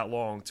hot for that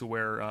long to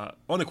where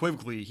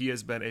unequivocally he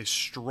has been a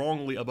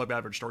strongly above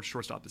average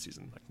shortstop this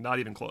season. Like, not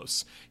even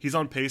close. He's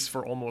on pace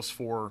for almost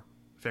 4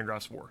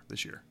 Fangraphs WAR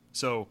this year.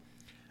 So,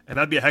 and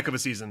that'd be a heck of a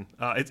season.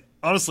 It's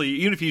honestly,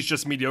 even if he's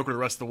just mediocre the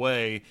rest of the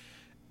way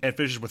and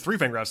finishes with 3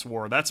 Fangraphs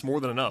WAR, that's more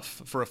than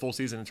enough for a full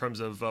season in terms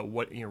of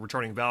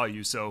returning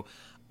value. So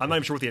I'm not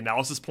even sure what the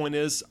analysis point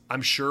is. I'm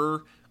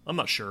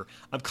not sure.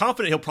 I'm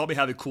confident he'll probably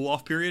have a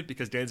cool-off period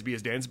because Dansby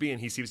is Dansby, and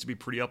he seems to be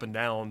pretty up and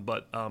down.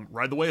 But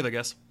ride the wave, I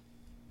guess.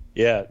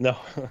 Yeah, no,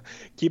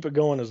 keep it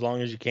going as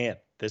long as you can.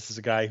 This is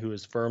a guy who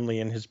is firmly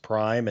in his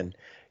prime, and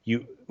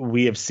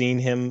we have seen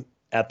him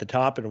at the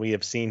top, and we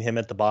have seen him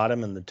at the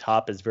bottom, and the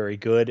top is very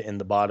good, and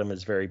the bottom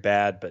is very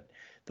bad. But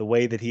the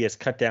way that he has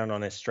cut down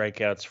on his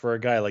strikeouts, for a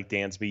guy like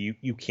Dansby,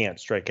 you can't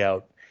strike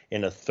out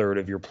in a third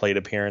of your plate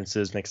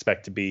appearances and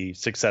expect to be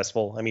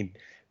successful. I mean,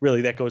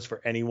 really, that goes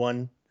for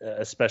anyone,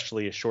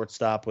 especially a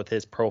shortstop with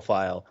his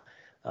profile.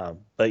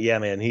 But yeah,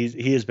 man,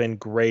 he has been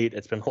great.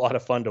 It's been a lot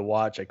of fun to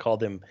watch. I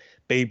called him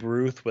Babe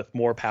Ruth with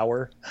more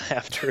power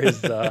after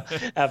his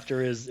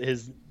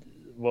his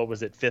what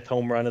was it, 5th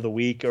home run of the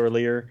week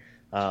earlier.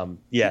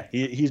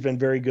 He's been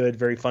very good,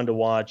 very fun to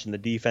watch, and the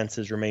defense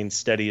has remained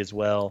steady as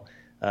well,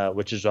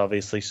 which is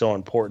obviously so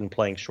important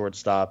playing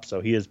shortstop.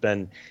 So he has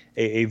been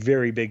a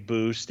very big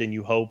boost, and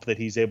you hope that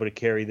he's able to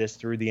carry this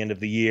through the end of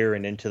the year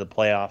and into the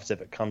playoffs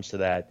if it comes to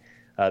that,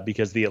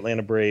 because the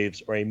Atlanta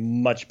Braves are a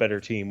much better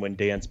team when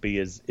Dansby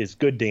is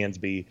good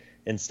Dansby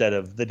instead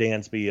of the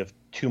Dansby of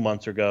 2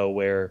 months ago,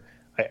 where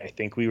I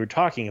think we were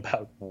talking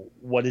about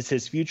what does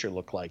his future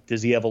look like?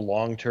 Does he have a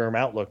long-term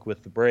outlook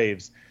with the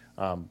Braves?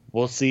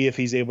 We'll see if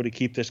he's able to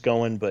keep this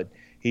going, but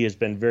he has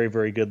been very,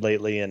 very good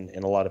lately and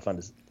a lot of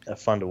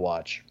fun to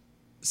watch.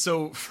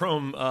 So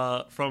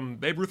from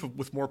Babe Ruth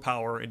with more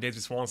power and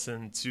Dansby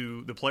Swanson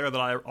to the player that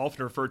I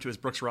often refer to as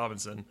Brooks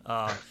Robinson,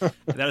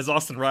 that is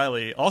Austin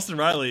Riley. Austin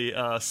Riley,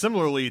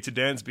 similarly to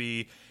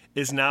Dansby,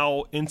 is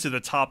now into the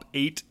top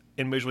 8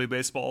 in Major League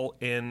Baseball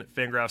in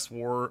Fangraphs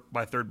WAR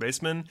by third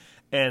baseman,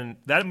 and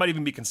that might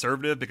even be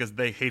conservative because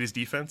they hate his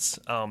defense.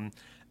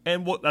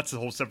 And that's a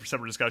whole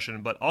separate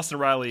discussion. But Austin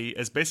Riley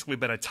has basically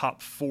been a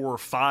top 4 or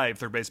 5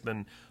 third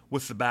baseman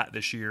with the bat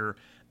this year,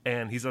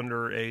 and he's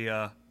under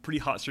a pretty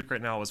hot streak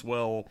right now as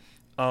well.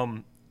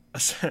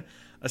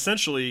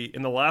 Essentially,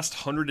 in the last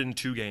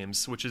 102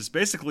 games, which is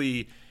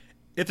basically,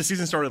 if the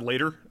season started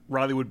later,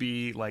 Riley would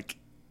be like,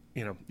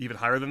 even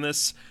higher than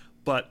this.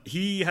 But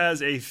he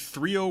has a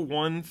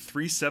 301,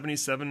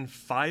 377,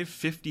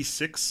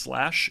 556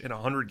 slash in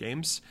 100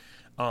 games,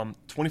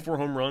 24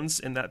 home runs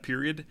in that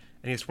period,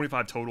 and he has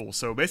 25 total.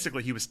 So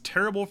basically, he was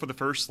terrible for the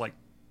first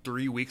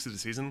 3 weeks of the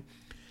season.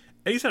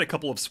 And he's had a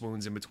couple of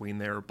swoons in between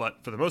there,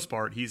 but for the most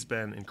part, he's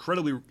been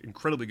incredibly,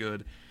 incredibly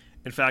good.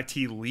 In fact,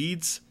 he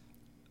leads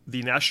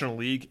the National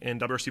League in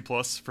WRC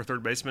Plus for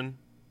third baseman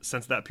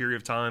since that period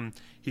of time.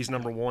 He's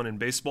number 1 in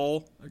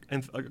baseball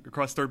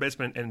across third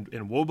baseman and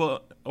in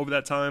WOBA over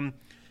that time.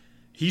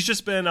 He's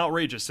just been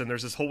outrageous, and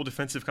there's this whole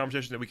defensive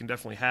conversation that we can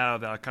definitely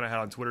have that I kind of had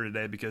on Twitter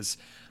today because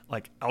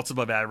outs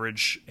above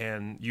average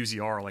and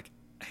UZR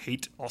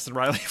hate Austin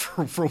Riley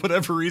for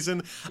whatever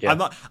reason.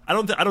 Yeah. I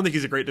don't think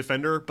he's a great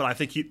defender, but I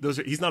think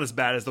he's not as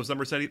bad as those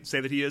numbers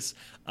say that he is.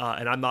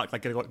 And I'm not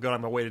going to go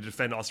on my way to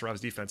defend Austin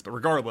Riley's defense. But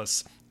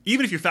regardless,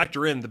 even if you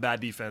factor in the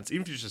bad defense,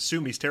 even if you just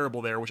assume he's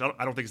terrible there, which I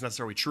don't think is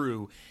necessarily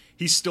true,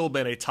 he's still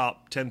been a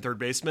top 10 third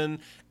baseman.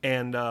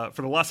 And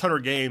for the last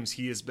 100 games,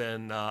 he has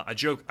been I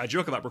joke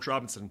about Brooks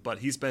Robinson, but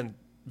he's been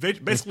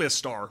basically a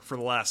star for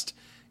the last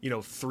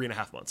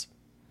 3.5 months.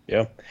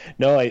 Yeah,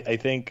 no, I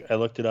think I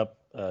looked it up.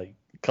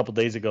 Couple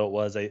days ago it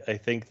was. I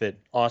think that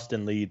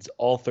Austin leads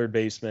all third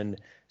basemen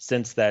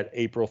since that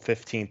April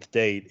 15th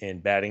date in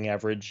batting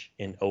average,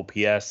 in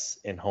OPS,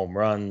 in home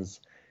runs.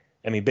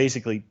 I mean,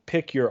 basically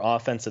pick your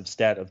offensive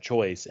stat of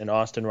choice, and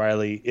Austin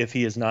Riley, if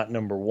he is not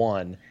number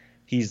 1,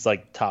 he's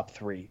top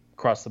 3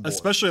 across the board.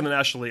 Especially in the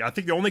National League. I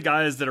think the only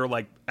guys that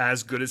are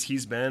as good as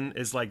he's been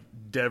is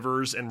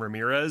Devers and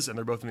Ramirez, and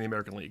they're both in the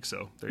American League,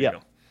 so there you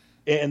go.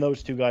 And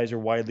those two guys are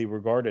widely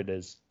regarded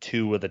as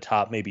 2 of the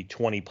top maybe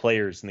 20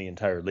 players in the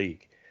entire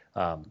league.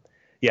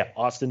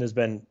 Austin has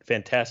been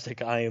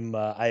fantastic. I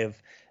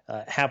have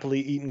happily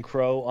eaten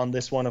crow on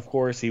this one. Of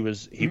course, me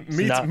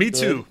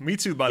too.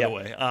 By the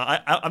way,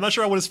 I'm not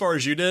sure I went as far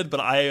as you did, but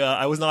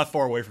I was not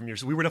far away from you.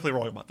 So we were definitely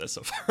wrong about this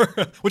so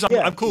far, which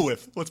I'm cool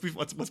with. Let's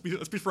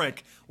be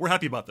frank. We're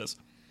happy about this.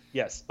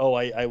 Yes. Oh,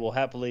 I will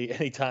happily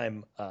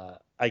anytime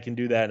I can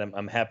do that.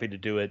 I'm happy to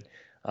do it.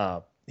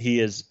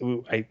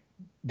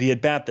 The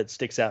at bat that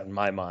sticks out in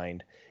my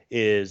mind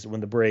is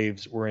when the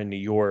Braves were in New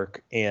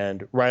York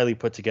and Riley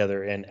put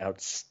together an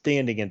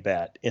outstanding at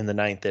bat in the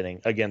 9th inning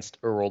against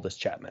Aroldis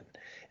Chapman.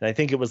 And I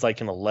think it was an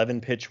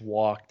 11-pitch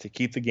walk to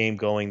keep the game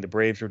going. The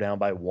Braves were down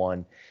by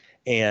 1.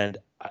 And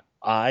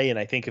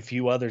I think a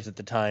few others at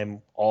the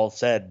time all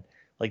said,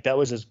 that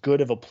was as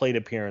good of a plate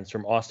appearance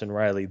from Austin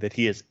Riley that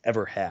he has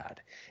ever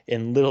had.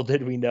 And little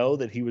did we know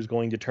that he was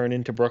going to turn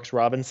into Brooks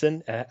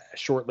Robinson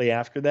shortly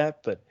after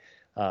that. But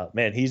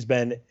man, he's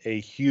been a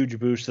huge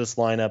boost to this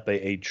lineup,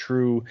 a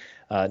true,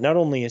 not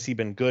only has he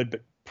been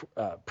good,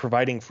 but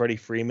providing Freddie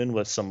Freeman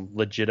with some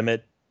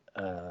legitimate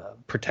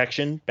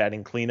protection,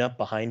 batting cleanup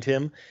behind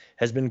him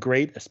has been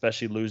great,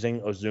 especially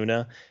losing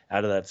Ozuna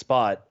out of that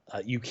spot.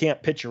 You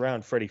can't pitch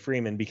around Freddie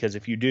Freeman because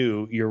if you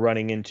do, you're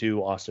running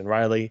into Austin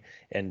Riley,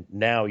 and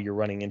now you're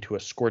running into a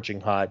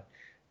scorching hot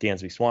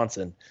Dansby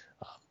Swanson.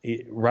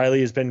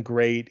 Riley has been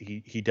great.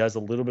 He does a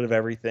little bit of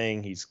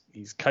everything. He's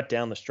cut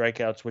down the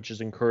strikeouts, which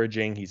is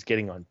encouraging. He's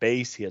getting on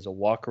base. He has a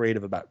walk rate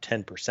of about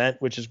 10%,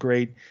 which is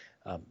great.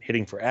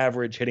 Hitting for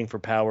average, hitting for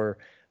power.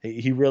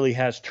 He really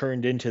has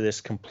turned into this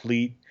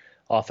complete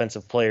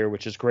offensive player,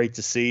 which is great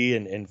to see.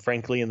 And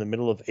frankly, in the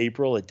middle of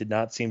April, it did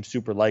not seem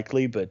super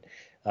likely, but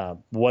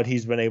what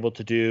he's been able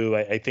to do,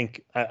 I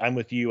think I'm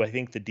with you. I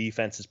think the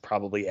defense is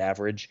probably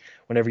average.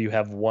 Whenever you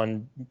have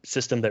one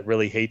system that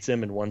really hates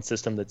him and one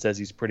system that says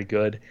he's pretty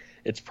good,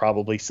 it's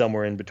probably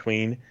somewhere in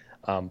between.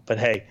 But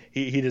hey,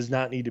 he does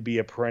not need to be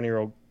a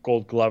perennial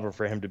Gold Glover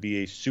for him to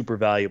be a super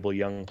valuable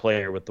young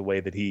player with the way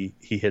that he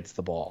hits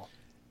the ball.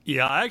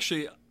 Yeah,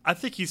 I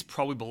think he's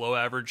probably below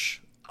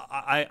average.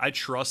 I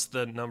trust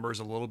the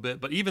numbers a little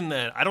bit, but even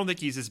then, I don't think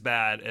he's as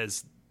bad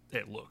as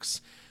it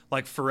looks.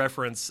 For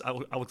reference, I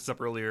looked this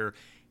up earlier.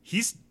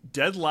 He's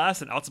dead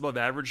last in outs above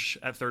average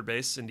at third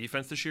base in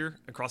defense this year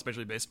across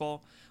Major League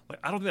Baseball.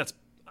 I don't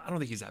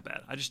think he's that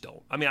bad. I just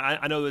don't. I mean,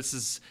 I know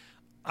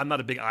I'm not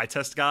a big eye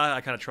test guy.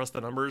 I kind of trust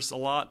the numbers a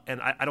lot,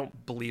 and I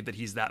don't believe that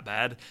he's that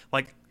bad.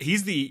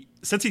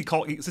 Since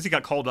he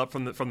got called up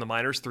from the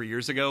minors 3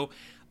 years ago,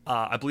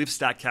 I believe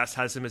StatCast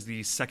has him as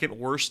the second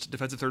worst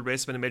defensive third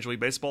baseman in Major League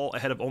Baseball,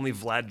 ahead of only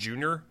Vlad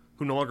Jr.,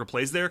 who no longer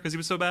plays there because he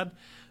was so bad.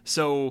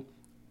 So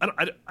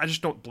I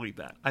just don't believe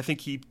that. I think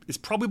he is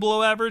probably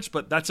below average,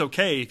 but that's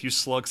okay if you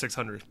slug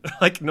 600.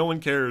 No one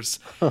cares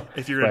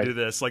if you're going to do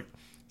this.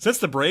 Since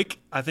the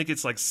break, I think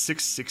it's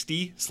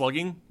 660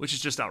 slugging, which is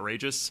just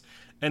outrageous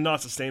and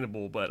not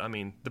sustainable. But I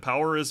mean, the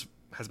power has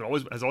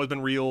always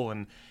been real,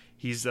 and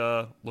he's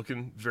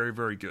looking very,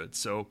 very good.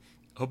 So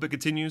Hope it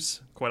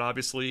continues, quite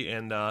obviously.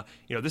 And,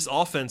 this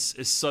offense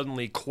is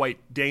suddenly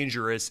quite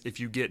dangerous if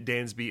you get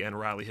Dansby and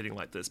Riley hitting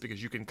like this,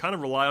 because you can kind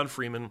of rely on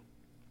Freeman.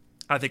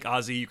 I think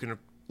Ozzie you can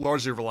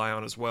largely rely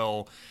on as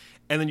well.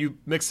 And then you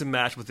mix and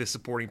match with the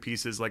supporting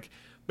pieces. Like,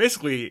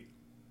 basically,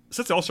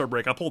 since the All-Star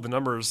break, I pulled the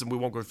numbers, and we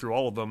won't go through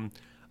all of them.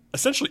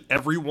 Essentially,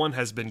 everyone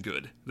has been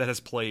good that has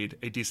played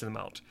a decent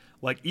amount.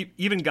 Like,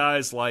 even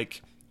guys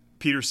like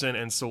Peterson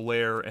and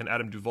Soler and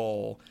Adam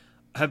Duvall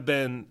have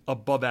been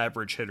above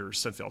average hitters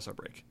since the All-Star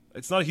break.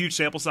 It's not a huge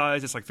sample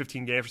size. It's like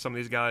 15 games for some of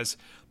these guys,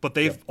 but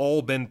they've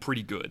all been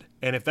pretty good.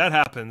 And if that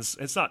happens,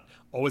 it's not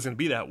always going to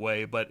be that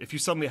way, but if you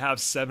suddenly have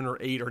 7 or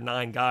 8 or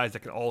 9 guys that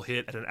can all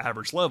hit at an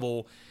average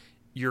level,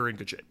 you're in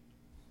good shape.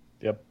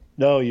 Yep.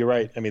 No, you're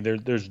right. I mean,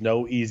 there's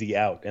no easy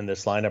out in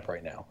this lineup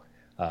right now,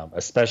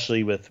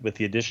 especially with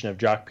the addition of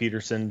Jock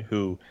Peterson,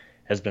 who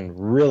has been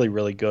really,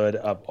 really good,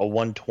 a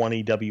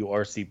 120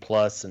 WRC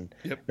plus, and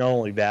not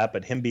only that,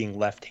 but him being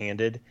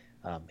left-handed.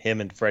 Him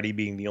and Freddie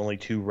being the only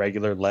 2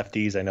 regular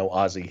lefties. I know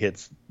Ozzie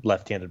hits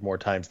left-handed more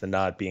times than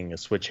not, being a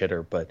switch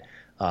hitter, but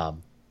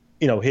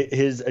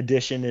his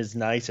addition is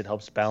nice. It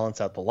helps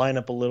balance out the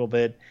lineup a little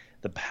bit.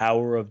 The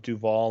power of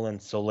Duvall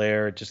and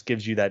Soler, it just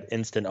gives you that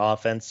instant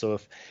offense. So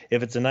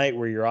if it's a night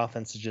where your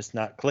offense is just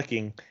not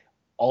clicking,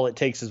 all it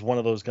takes is one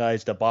of those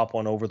guys to bop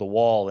one over the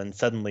wall, and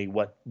suddenly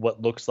what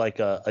looks like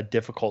a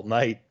difficult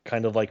night,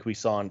 kind of like we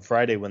saw on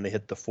Friday when they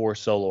hit the 4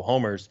 solo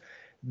homers.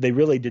 They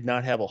really did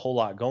not have a whole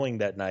lot going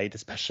that night,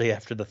 especially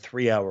after the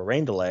 3-hour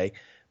rain delay.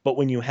 But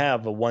when you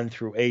have a 1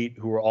 through 8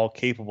 who are all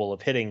capable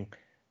of hitting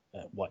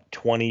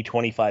 20,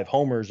 25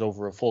 homers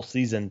over a full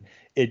season,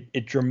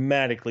 it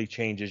dramatically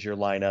changes your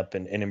lineup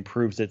and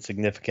improves it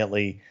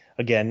significantly.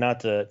 Again,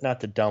 not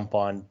to dump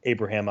on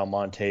Abraham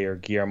Almonte or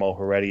Guillermo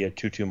Heredia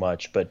too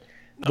much, but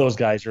those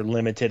guys are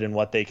limited in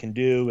what they can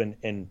do.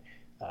 And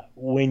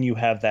when you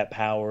have that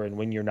power and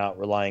when you're not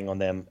relying on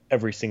them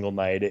every single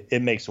night,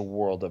 it makes a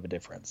world of a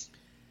difference.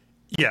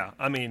 Yeah,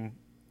 I mean,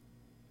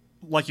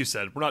 like you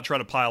said, we're not trying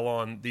to pile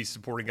on these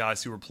supporting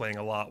guys who were playing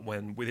a lot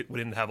when we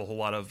didn't have a whole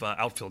lot of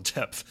outfield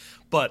depth,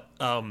 but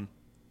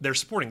they're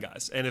supporting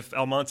guys. And if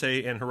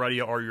Almonte and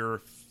Heredia are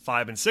your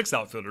 5 and 6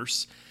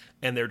 outfielders,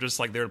 and they're just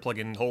like there to plug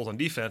in holes on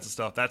defense and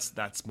stuff,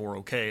 that's more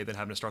okay than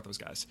having to start those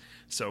guys.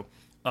 So,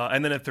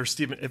 and then if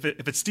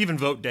it's Steven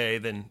Vogt day,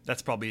 then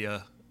that's probably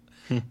a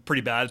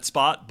pretty bad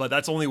spot. But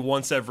that's only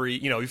once every.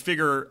 You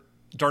figure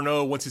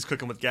Darno, once he's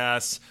cooking with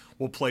gas,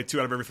 will play 2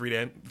 out of every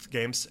 3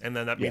 games, and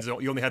then that means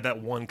you only have that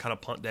one kind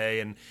of punt day,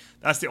 and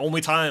that's the only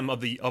time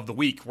of the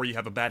week where you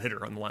have a bad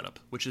hitter on the lineup,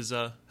 which is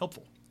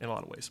helpful in a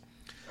lot of ways.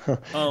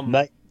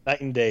 Night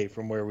and day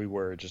from where we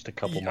were just a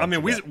couple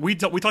months ago. We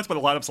talked about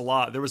the lineups a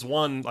lot. There was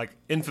one like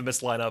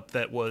infamous lineup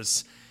that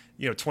was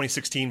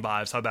 2016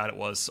 vibes, how bad it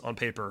was on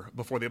paper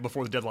before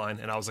the deadline,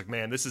 and I was like,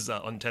 man, this is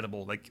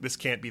untenable. Like, this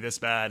can't be this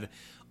bad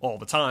all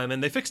the time,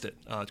 and they fixed it.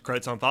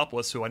 Credit to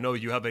Anthopoulos, who I know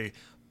you have a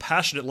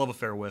passionate love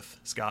affair with,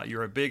 Scott.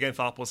 You're a big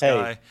Anthopoulos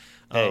guy.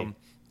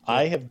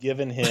 I have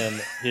given him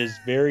his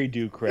very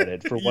due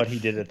credit for what he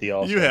did at the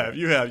All-Star.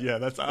 You have. Yeah,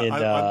 that's.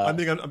 I'm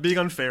being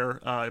unfair.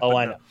 I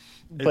know,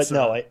 but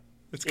no,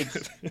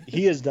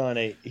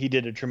 he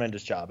did a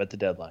tremendous job at the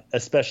deadline,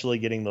 especially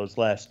getting those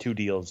last 2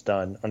 deals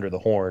done under the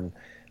horn.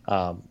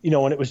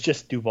 When it was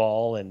just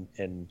Duvall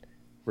and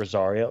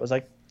Rosario, it was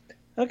like,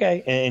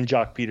 okay, and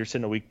Jock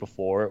Peterson a week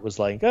before, it was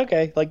like,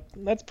 okay, like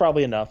that's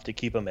probably enough to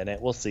keep him in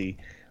it. We'll see.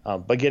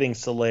 But getting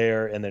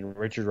Soler and then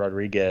Richard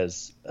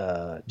Rodriguez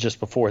just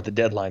before the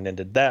deadline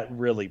ended, that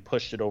really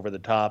pushed it over the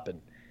top.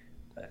 And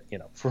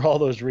for all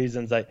those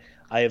reasons, I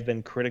have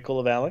been critical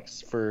of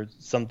Alex for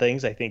some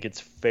things. I think it's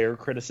fair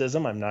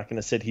criticism. I'm not going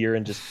to sit here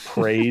and just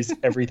praise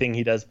everything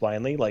he does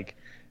blindly, like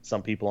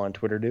some people on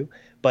Twitter do.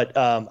 But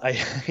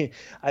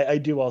I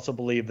do also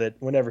believe that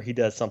whenever he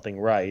does something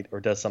right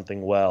or does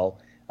something well,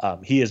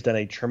 he has done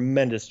a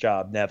tremendous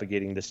job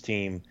navigating this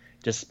team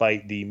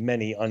despite the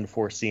many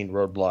unforeseen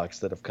roadblocks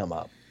that have come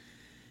up.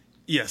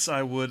 Yes,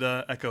 I would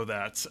echo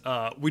that.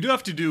 We do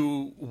have to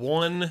do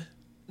one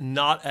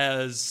not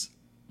as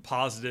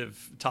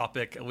positive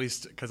topic, at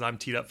least because I'm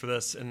teed up for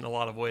this in a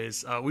lot of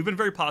ways. We've been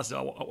very positive.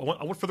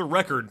 I want for the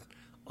record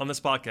on this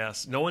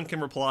podcast, no one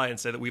can reply and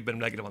say that we've been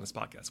negative on this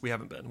podcast. We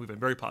haven't been. We've been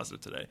very positive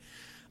today.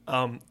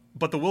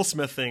 But the Will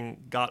Smith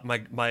thing got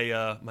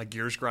my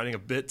gears grinding a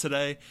bit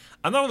today.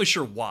 I'm not really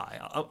sure why.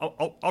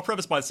 I'll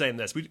preface by saying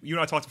this. You and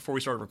I talked before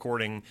we started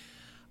recording.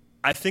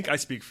 I think I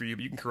speak for you,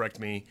 but you can correct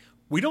me.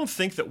 We don't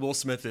think that Will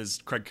Smith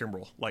is Craig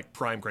Kimbrell, like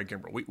prime Craig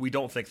Kimbrell. We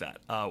don't think that.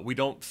 We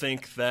don't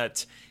think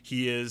that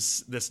he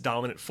is this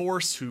dominant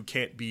force who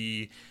can't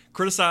be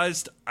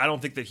criticized. I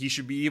don't think that he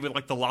should be even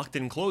like the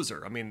locked-in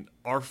closer. I mean,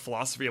 our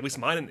philosophy, at least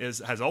mine,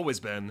 has always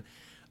been,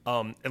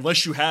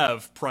 unless you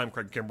have prime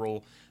Craig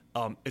Kimbrell,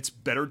 it's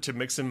better to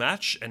mix and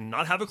match and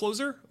not have a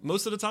closer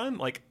most of the time.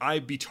 Like,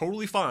 I'd be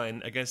totally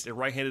fine against a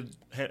right-handed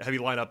heavy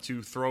lineup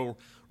to throw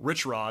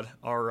Rich Rod,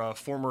 our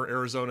former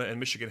Arizona and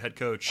Michigan head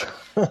coach,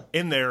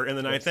 in there in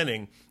the 9th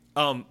inning.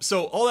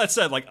 So all that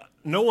said, like,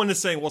 no one is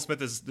saying Will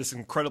Smith is this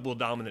incredible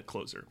dominant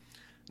closer.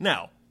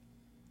 Now,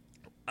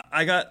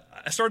 I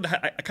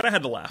kind of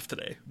had to laugh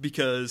today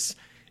because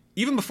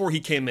even before he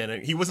came in,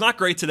 and he was not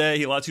great today.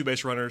 He allowed 2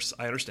 base runners.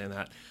 I understand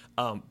that.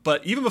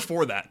 But even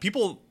before that,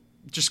 people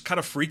just kind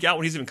of freak out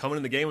when he's even coming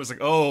in the game. It was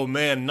like, oh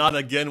man, not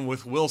again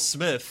with Will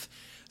Smith.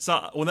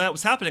 So when that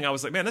was happening, I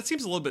was like, man, that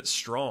seems a little bit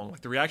strong.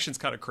 Like the reaction's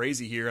kind of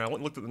crazy here. And I went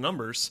and looked at the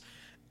numbers,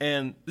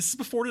 and this is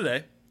before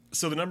today.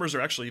 So the numbers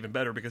are actually even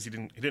better because he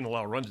didn't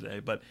allow a run today.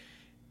 But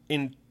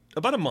in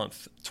about a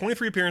month,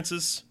 23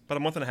 appearances, about a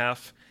month and a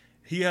half,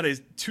 he had a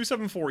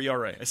 2.74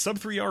 ERA, a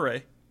sub-3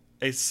 ERA,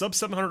 a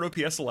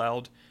sub-700 OPS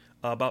allowed,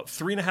 about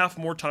 3.5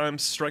 more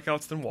times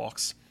strikeouts than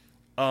walks.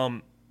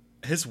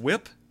 His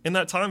whip in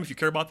that time, if you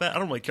care about that, I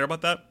don't really care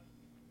about that,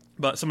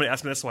 but somebody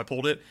asked me this, so I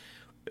pulled it,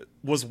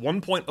 was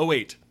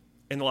 1.08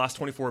 in the last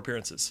 24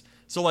 appearances.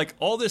 So, like,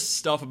 all this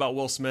stuff about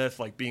Will Smith,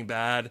 like, being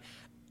bad,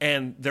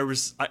 and there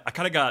was, I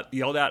kind of got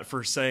yelled at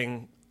for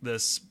saying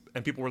this,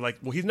 and people were like,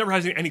 well, he's never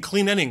had any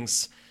clean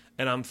innings.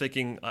 And I'm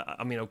thinking,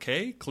 I mean,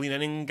 okay, clean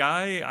inning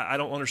guy. I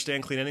don't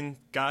understand clean inning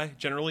guy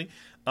generally.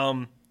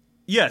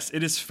 Yes,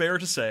 it is fair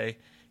to say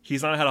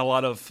he's not had a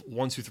lot of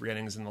 1, 2, 3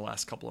 innings in the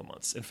last couple of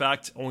months. In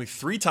fact, only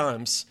 3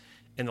 times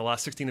in the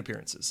last 16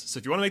 appearances. So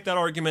if you want to make that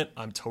argument,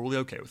 I'm totally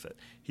okay with it.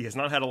 He has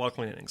not had a lot of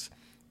clean innings.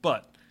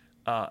 But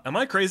am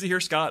I crazy here,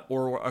 Scott,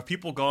 or have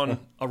people gone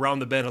around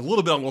the bend a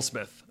little bit on Will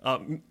Smith?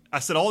 I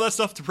said all that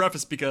stuff to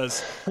preface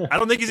because I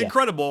don't think he's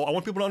incredible. I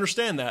want people to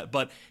understand that,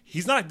 but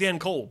he's not Dan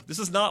Kolb. This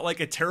is not like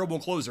a terrible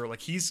closer.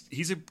 Like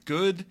he's a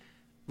good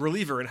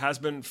reliever and has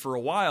been for a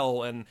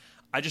while, and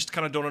I just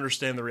kind of don't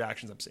understand the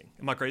reactions I'm seeing.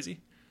 Am I crazy?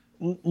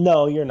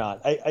 No, you're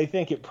not. I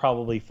think it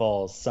probably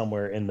falls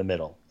somewhere in the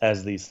middle,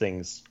 as these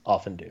things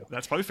often do.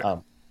 That's probably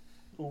fair.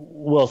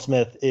 Will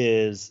Smith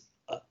is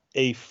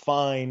a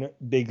fine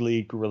big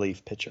league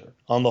relief pitcher.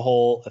 On the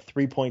whole, a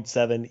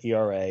 3.7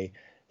 ERA,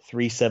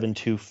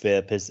 3.72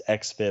 FIP. His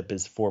xFIP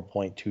is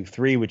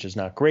 4.23, which is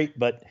not great,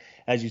 but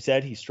as you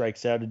said, he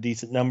strikes out a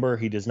decent number.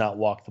 He does not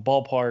walk the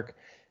ballpark,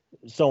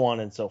 so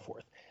on and so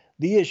forth.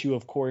 The issue,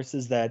 of course,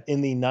 is that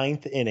in the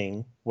 9th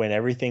inning, when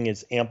everything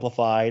is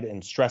amplified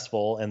and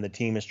stressful and the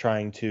team is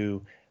trying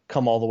to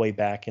come all the way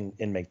back and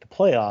make the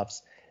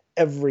playoffs,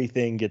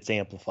 everything gets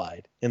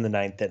amplified in the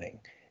 9th inning.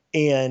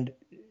 And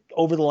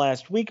over the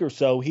last week or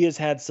so, he has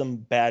had some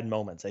bad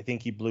moments. I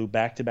think he blew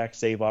back-to-back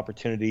save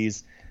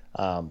opportunities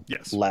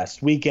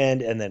last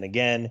weekend. And then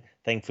again,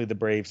 thankfully the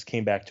Braves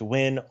came back to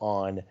win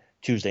on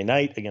Tuesday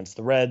night against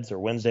the Reds, or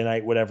Wednesday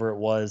night, whatever it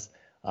was.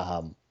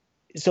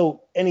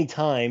 So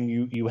anytime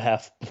you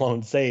have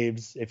blown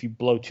saves, if you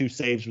blow 2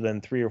 saves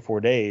within 3 or 4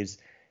 days,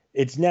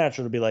 it's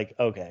natural to be like,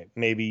 okay,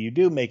 maybe you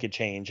do make a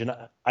change. And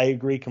I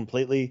agree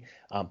completely.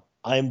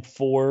 I'm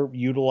for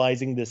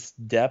utilizing this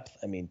depth.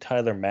 I mean,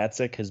 Tyler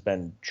Matzik has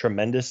been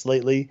tremendous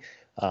lately.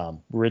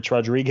 Rich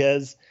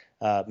Rodriguez,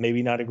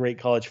 maybe not a great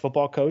college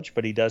football coach,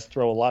 but he does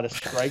throw a lot of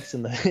strikes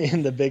in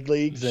the big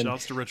leagues. And,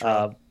 shouts to Rich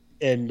Rod.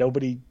 And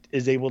nobody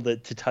is able to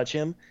touch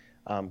him.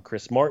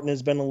 Chris Martin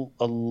has been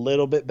a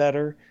little bit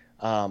better.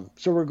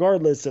 So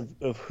regardless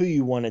of who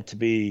you want it to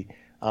be,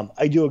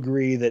 I do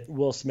agree that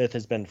Will Smith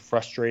has been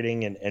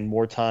frustrating, and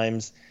more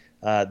times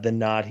than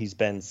not, he's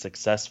been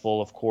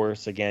successful, of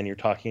course. Again, you're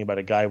talking about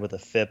a guy with a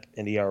FIP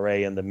and ERA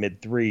in the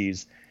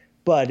mid-3s,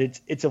 but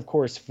it's of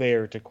course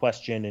fair to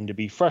question and to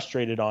be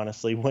frustrated,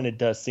 honestly, when it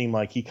does seem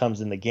like he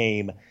comes in the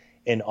game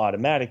and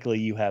automatically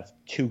you have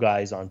 2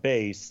 guys on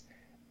base.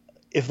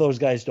 If those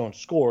guys don't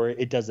score,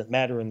 it doesn't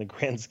matter in the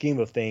grand scheme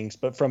of things,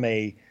 but from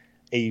a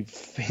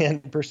fan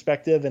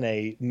perspective and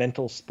a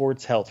mental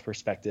sports health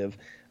perspective,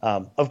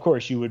 of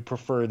course, you would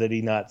prefer that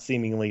he not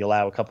seemingly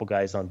allow a couple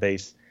guys on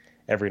base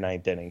every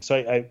 9th inning.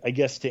 So I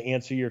guess to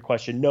answer your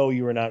question, no,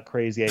 you are not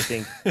crazy. I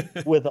think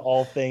with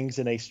all things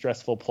in a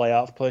stressful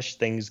playoff push,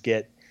 things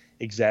get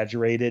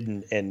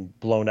exaggerated and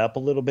blown up a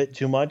little bit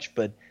too much.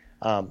 But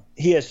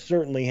he has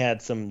certainly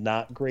had some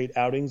not great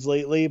outings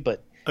lately.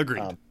 But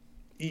agreed.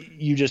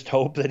 You just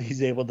hope that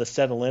he's able to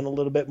settle in a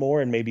little bit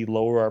more and maybe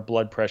lower our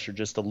blood pressure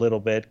just a little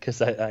bit,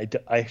 because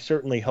I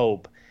certainly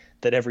hope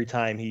that every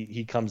time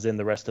he comes in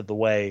the rest of the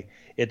way,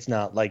 it's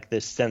not like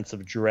this sense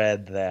of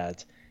dread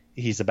that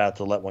he's about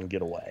to let one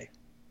get away.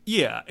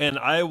 Yeah, and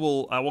I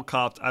will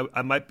cop.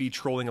 I might be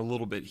trolling a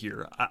little bit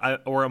here,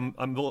 I'm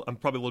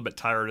probably a little bit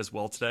tired as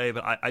well today,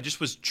 but I just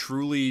was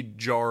truly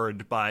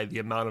jarred by the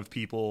amount of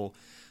people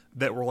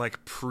that were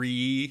like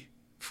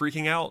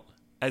freaking out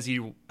as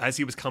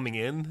he was coming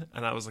in,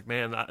 and I was like,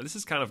 man, this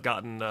has kind of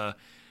gotten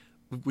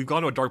we've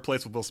gone to a dark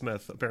place with Will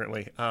Smith,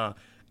 apparently.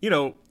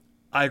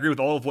 I agree with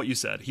all of what you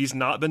said. He's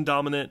not been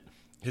dominant.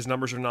 His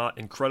numbers are not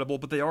incredible,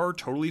 but they are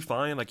totally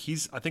fine. Like,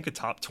 he's, I think, a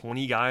top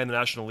 20 guy in the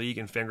National League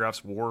in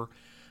Fangraphs WAR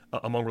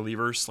among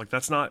relievers. Like,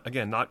 that's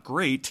not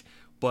great,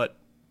 but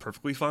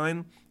perfectly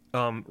fine.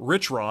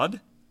 Rich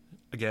Rod,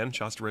 again,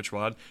 shouts to Rich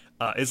Rod,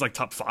 is like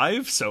top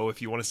 5. So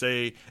if you want to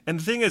say, and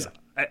the thing is,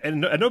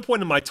 and at no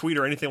point in my tweet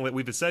or anything that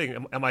we've been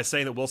saying am I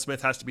saying that Will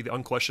Smith has to be the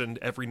unquestioned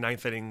every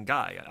 9th inning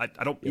guy.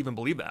 I don't even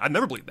believe that. I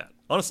never believed that,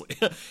 honestly.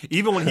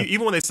 even when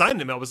they signed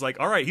him, I was like,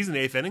 all right, he's in the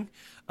 8th inning.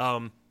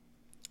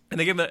 And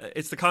they give him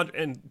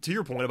and to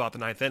your point about the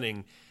 9th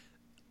inning,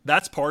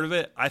 that's part of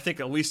it. I think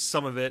at least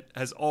some of it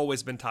has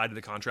always been tied to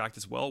the contract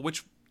as well,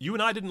 which you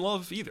and I didn't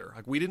love either.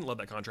 Like, we didn't love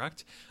that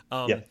contract,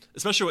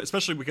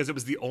 especially because it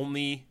was the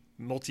only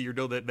multi-year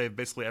deal that they've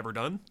basically ever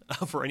done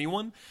for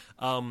anyone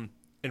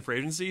in free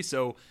agency.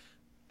 So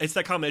it's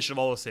that combination of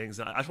all those things.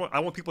 I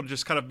want people to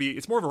just kind of be.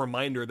 It's more of a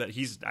reminder that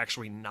he's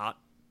actually not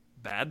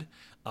bad.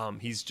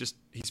 He's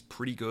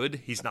pretty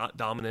good. He's not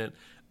dominant.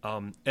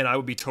 And I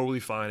would be totally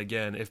fine,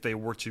 again, if they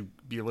were to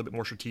be a little bit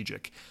more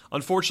strategic.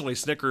 Unfortunately,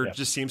 Snicker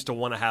just seems to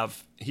want to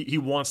have – he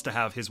wants to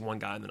have his one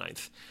guy in the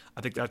ninth.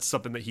 I think that's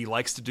something that he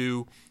likes to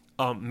do.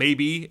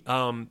 Maybe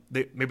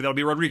that'll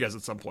be Rodriguez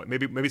at some point.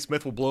 Maybe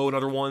Smith will blow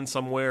another one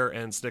somewhere,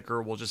 and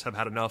Snicker will just have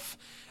had enough,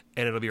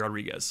 and it'll be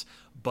Rodriguez.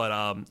 But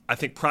I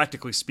think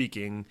practically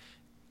speaking,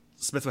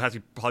 Smith would have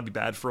to probably be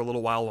bad for a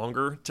little while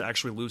longer to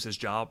actually lose his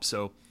job.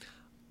 So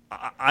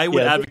I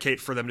would advocate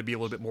for them to be a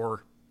little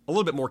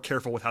bit more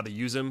careful with how they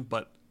use him,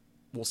 but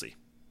we'll see.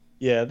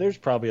 Yeah, there's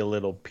probably a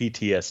little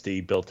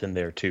PTSD built in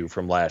there too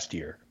from last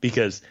year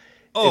because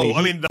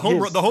the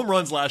home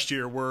runs last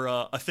year were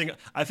a thing.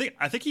 I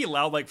think he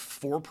allowed like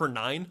 4 per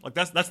 9. Like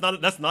that's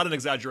not an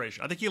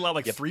exaggeration. I think he allowed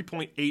like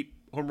 3.8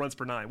 home runs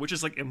per 9, which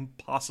is like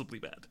impossibly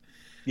bad.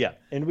 Yeah,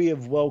 and we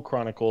have well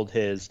chronicled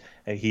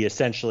he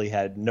essentially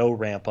had no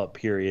ramp-up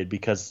period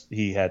because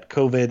he had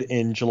COVID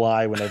in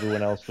July when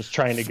everyone else was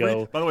trying to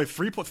go. By the way,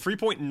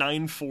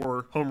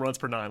 3.94 home runs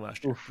per 9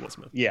 last year, Will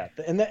Smith. Yeah,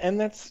 and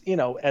that's,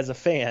 as a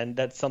fan,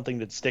 that's something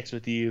that sticks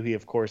with you. He,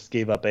 of course,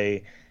 gave up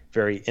a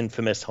very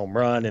infamous home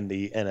run in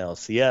the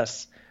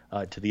NLCS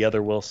to the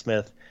other Will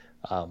Smith.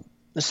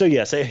 So,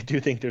 yes, I do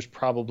think there's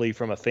probably,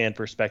 from a fan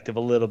perspective, a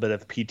little bit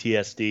of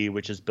PTSD,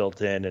 which is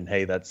built in, and,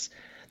 hey, that's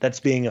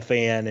being a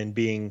fan and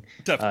being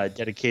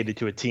dedicated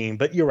to a team.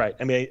 But you're right.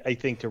 I mean, I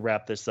think to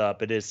wrap this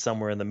up, it is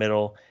somewhere in the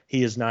middle.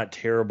 He is not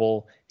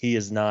terrible. He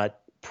is not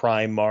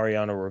prime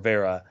Mariano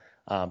Rivera.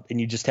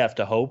 And you just have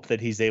to hope that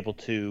he's able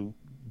to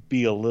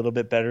be a little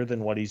bit better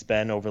than what he's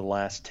been over the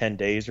last 10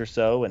 days or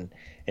so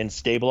and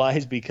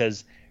stabilize,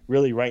 because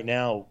really right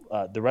now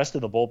the rest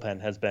of the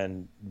bullpen has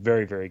been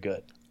very, very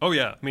good. Oh,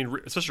 yeah. I mean,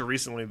 especially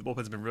recently, the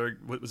bullpen's been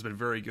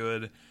very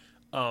good.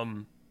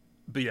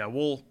 But, yeah,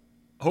 we'll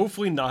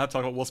hopefully not have to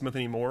talk about Will Smith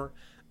anymore.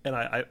 And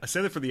I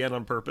say that for the end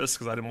on purpose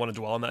because I didn't want to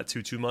dwell on that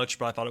too much.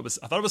 But I thought it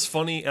was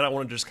funny, and I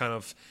wanted to just kind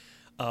of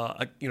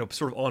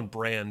sort of on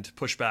brand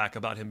push back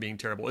about him being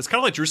terrible. It's kind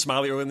of like Drew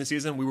Smiley early in the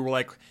season. We were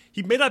like,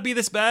 he may not be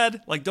this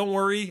bad. Like, don't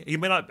worry, he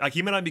may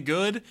not be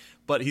good,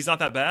 but he's not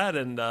that bad,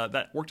 and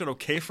that worked out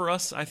okay for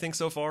us, I think,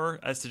 so far,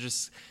 as to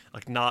just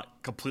like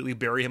not completely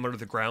bury him under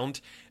the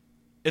ground.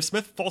 If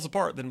Smith falls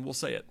apart, then we'll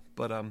say it,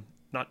 but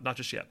not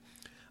just yet.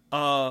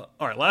 All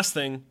right, last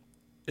thing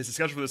is the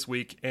schedule for this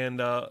week,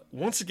 and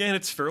once again,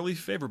 it's fairly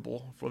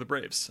favorable for the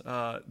Braves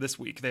this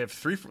week. They have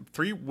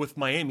three with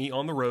Miami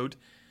on the road,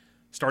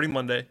 starting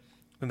Monday,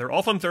 and they're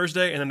off on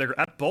Thursday, and then they're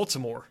at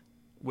Baltimore,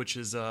 which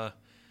is a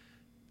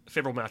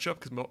favorable matchup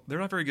because they're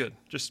not very good.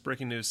 Just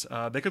breaking news.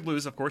 They could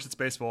lose, of course, it's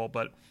baseball,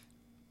 but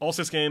all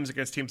 6 games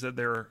against teams that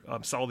they're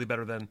solidly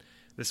better than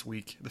this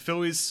week. The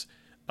Phillies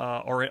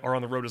are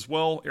on the road as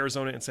well,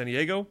 Arizona and San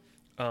Diego.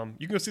 You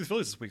can go see the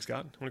Phillies this week,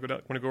 Scott. Want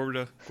to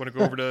go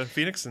over to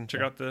Phoenix and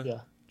check out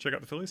the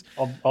Phillies?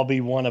 I'll be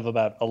one of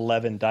about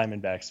 11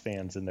 Diamondbacks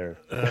fans in there.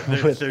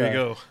 There you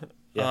go.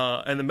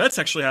 Yeah. And the Mets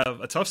actually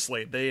have a tough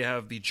slate. They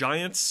have the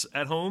Giants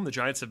at home. The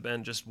Giants have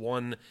been just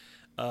one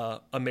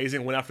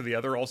amazing win after the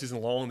other all season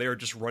long. They are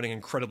just running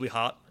incredibly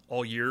hot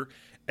all year.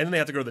 And then they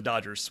have to go to the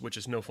Dodgers, which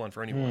is no fun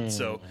for anyone.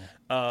 So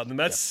the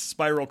Mets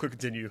spiral could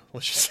continue,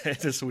 let's just say,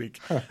 this week.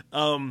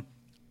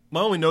 My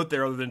only note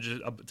there, other than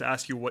just to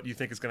ask you what you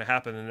think is going to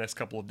happen in the next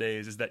couple of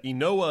days, is that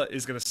Inoa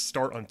is going to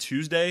start on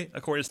Tuesday,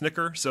 according to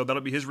Snicker. So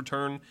that'll be his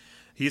return.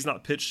 He's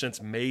not pitched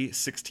since May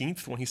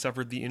 16th when he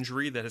suffered the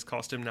injury that has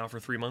cost him now for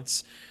 3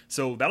 months.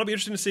 So that'll be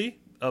interesting to see.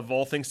 Of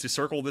all things to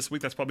circle this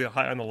week, that's probably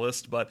high on the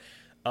list. But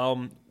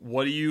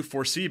what do you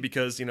foresee?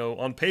 Because,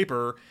 on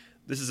paper,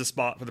 this is a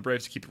spot for the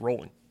Braves to keep it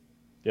rolling.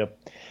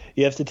 Yep.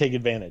 You have to take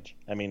advantage.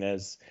 I mean,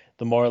 as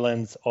the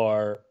Marlins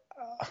are,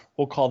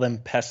 we'll call them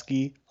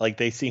pesky. Like,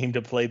 they seem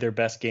to play their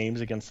best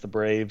games against the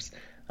Braves.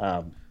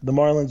 The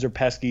Marlins are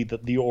pesky.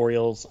 The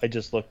Orioles,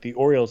 the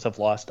Orioles have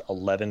lost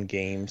 11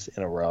 games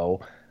in a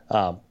row.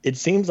 It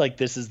seems like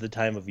this is the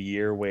time of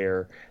year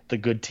where the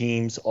good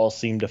teams all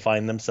seem to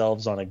find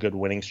themselves on a good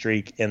winning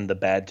streak, and the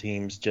bad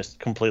teams just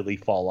completely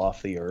fall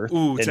off the earth.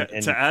 Ooh,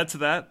 to add to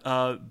that,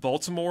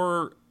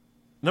 Baltimore,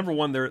 number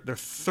one, they're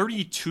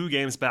 32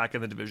 games back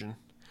in the division,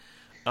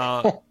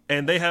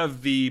 and they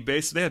have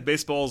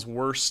baseball's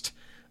worst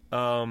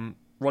run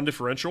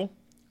differential.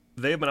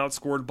 They have been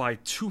outscored by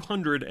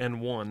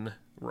 201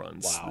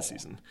 runs this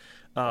season.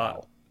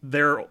 Wow.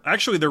 Their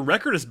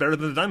record is better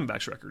than the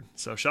Diamondbacks' record,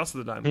 so shouts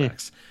to the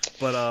Diamondbacks.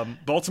 But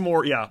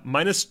Baltimore,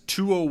 minus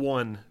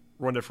 201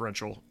 run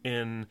differential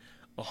in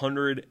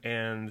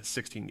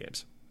 116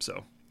 games.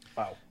 So,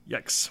 wow,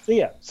 yikes.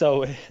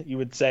 So you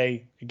would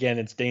say, again,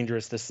 it's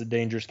dangerous. This is a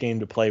dangerous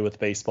game to play with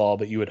baseball,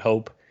 but you would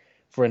hope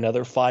for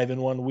another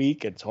 5-in-1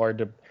 week. It's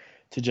hard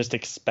to just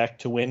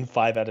expect to win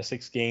 5 out of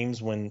 6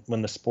 games when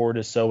the sport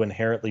is so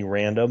inherently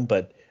random.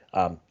 But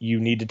you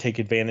need to take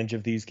advantage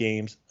of these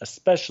games,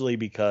 especially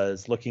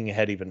because looking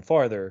ahead even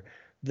farther,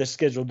 the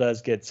schedule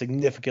does get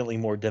significantly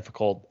more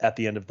difficult at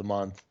the end of the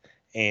month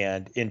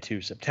and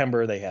into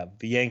September. They have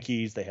the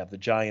Yankees, they have the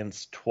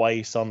Giants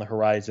twice on the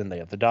horizon. They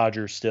have the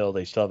Dodgers still.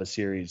 They still have a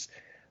series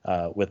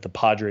with the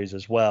Padres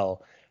as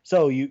well.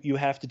 So you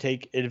have to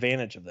take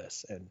advantage of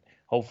this. And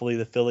hopefully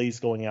the Phillies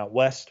going out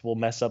west will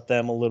mess up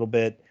them a little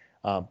bit.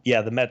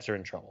 The Mets are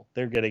in trouble.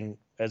 They're getting,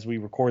 as we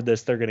record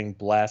this, they're getting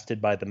blasted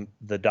by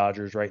the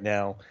Dodgers right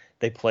now.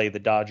 They play the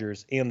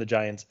Dodgers and the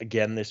Giants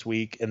again this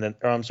week. And then,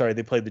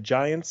 they play the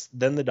Giants,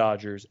 then the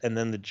Dodgers, and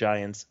then the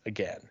Giants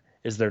again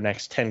is their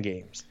next 10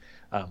 games.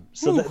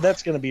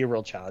 That's going to be a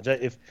real challenge.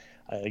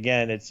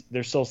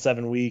 There's still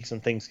 7 weeks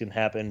and things can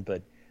happen,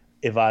 but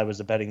if I was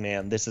a betting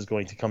man, this is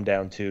going to come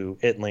down to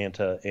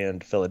Atlanta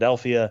and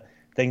Philadelphia.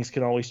 Things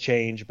can always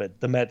change, but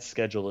the Mets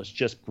schedule is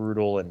just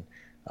brutal. And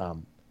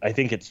I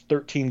think it's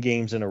 13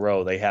 games in a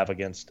row they have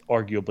against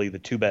arguably the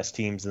 2 best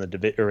teams in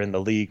the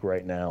league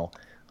right now.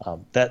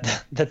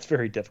 That's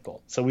very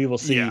difficult. So we will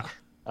see. Yeah.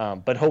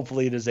 But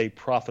hopefully it is a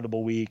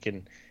profitable week,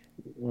 and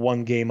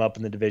 1 game up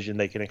in the division,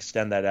 they can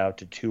extend that out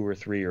to 2 or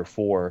 3 or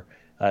 4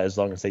 as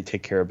long as they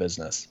take care of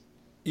business.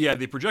 Yeah,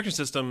 the projection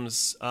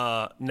systems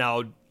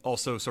now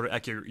also sort of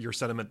echo your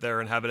sentiment there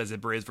and have it as a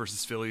Braves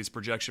versus Phillies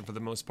projection for the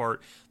most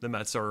part. The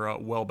Mets are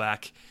well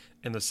back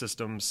in the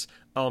systems.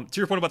 To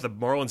your point about the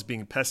Marlins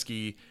being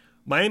pesky,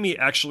 Miami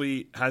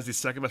actually has the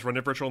second best run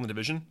differential in the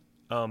division,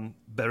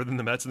 better than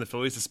the Mets and the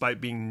Phillies,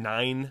 despite being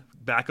 9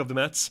 back of the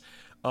Mets.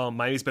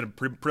 Miami's been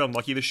pretty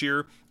unlucky this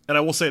year. And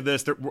I will say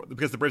this,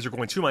 because the Braves are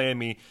going to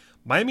Miami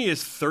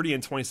is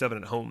 30-27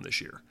 at home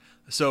this year.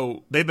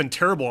 So they've been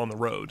terrible on the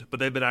road, but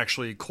they've been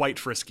actually quite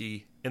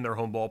frisky in their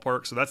home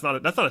ballpark. So that's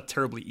not a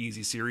terribly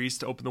easy series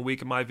to open the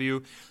week in my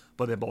view.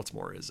 But then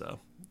Baltimore is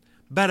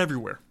bad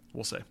everywhere,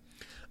 we'll say.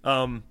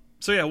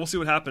 We'll see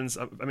what happens.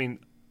 I mean,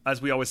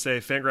 as we always say,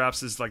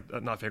 Fangraphs is like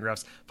not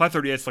Fangraphs.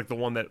 538 is like the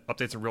one that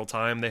updates in real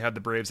time. They have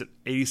the Braves at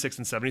 86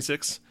 and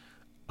 76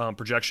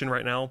 projection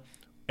right now,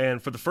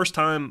 and for the first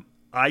time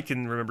I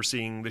can remember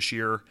seeing this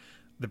year,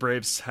 the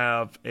Braves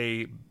have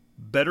a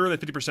better than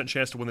 50%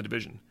 chance to win the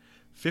division.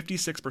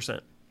 56%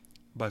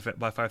 by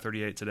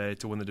 538 today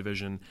to win the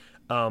division.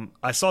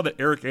 I saw that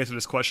Eric answered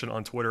this question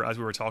on Twitter as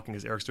we were talking,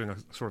 because Eric's doing a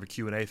sort of a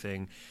Q&A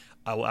thing.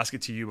 I will ask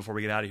it to you before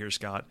we get out of here,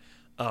 Scott.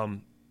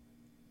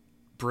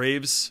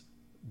 Braves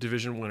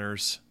division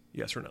winners,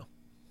 yes or no?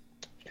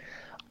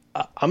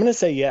 I'm going to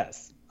say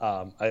yes.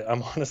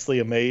 I'm honestly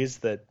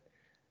amazed that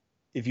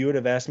if you would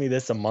have asked me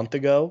this a month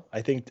ago,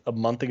 I think a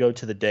month ago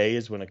to the day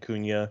is when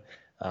Acuna,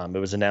 it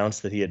was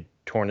announced that he had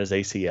torn his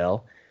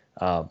ACL.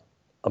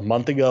 A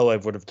month ago, I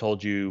would have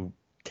told you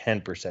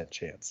 10%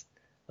 chance,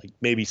 like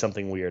maybe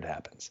something weird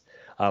happens.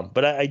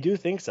 But I do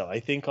think so. I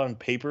think on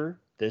paper,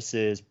 this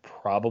is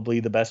probably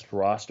the best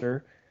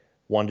roster,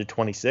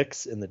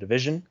 1-26 in the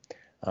division.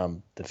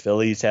 The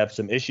Phillies have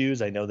some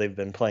issues. I know they've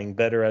been playing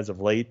better as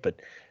of late, but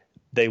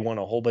they won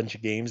a whole bunch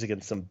of games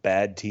against some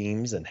bad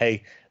teams. And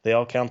hey, they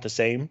all count the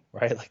same,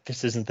 right? Like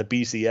this isn't the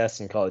BCS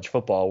in college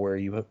football where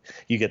you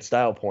get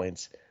style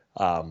points.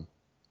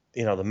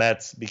 The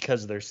Mets,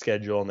 because of their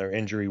schedule and their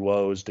injury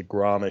woes,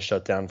 DeGrom is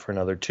shut down for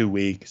another 2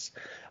 weeks.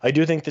 I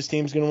do think this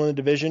team's going to win the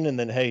division, and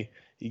then, hey,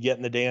 you get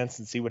in the dance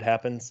and see what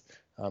happens.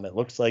 It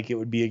looks like it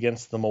would be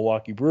against the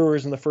Milwaukee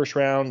Brewers in the first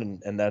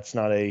round, and that's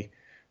not a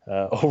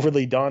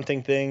overly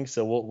daunting thing.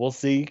 So we'll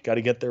see. Got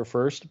to get there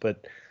first,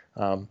 but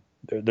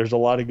there's a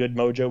lot of good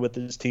mojo with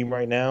this team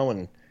right now,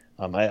 and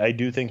I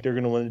do think they're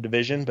going to win the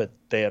division, but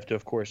they have to,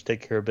 of course,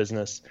 take care of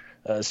business,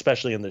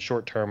 especially in the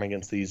short term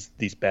against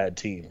these bad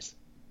teams.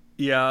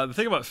 Yeah, the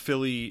thing about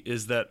Philly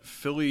is that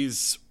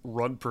Philly's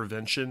run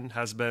prevention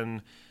has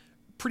been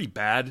pretty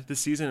bad this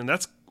season, and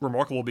that's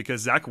remarkable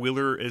because Zach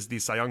Wheeler is the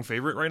Cy Young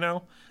favorite right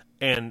now,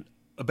 and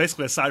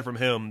basically aside from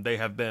him, they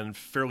have been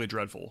fairly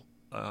dreadful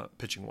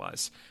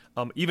pitching-wise.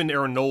 Even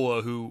Aaron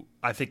Nola, who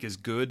I think is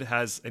good,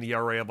 has an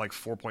ERA of like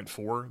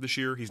 4.4 this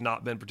year. He's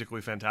not been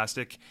particularly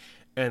fantastic,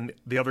 and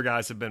the other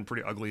guys have been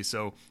pretty ugly.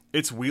 So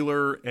it's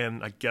Wheeler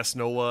and I guess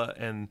Nola,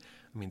 and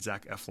I mean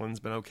Zach Eflin's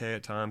been okay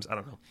at times. I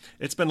don't know.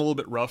 It's been a little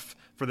bit rough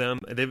for them.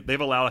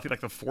 They've allowed I think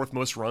like the 4th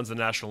most runs in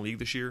the National League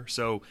this year.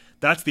 So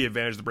that's the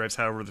advantage the Braves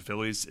have over the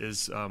Phillies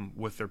is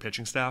with their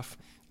pitching staff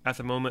at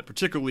the moment,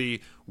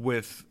 particularly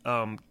with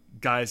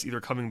guys either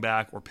coming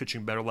back or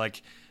pitching better.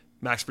 Like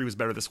Max Fried was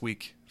better this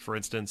week, for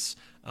instance.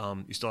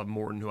 You still have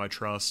Morton, who I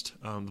trust.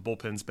 The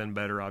bullpen's been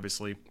better,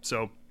 obviously.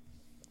 So,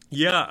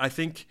 yeah, I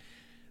think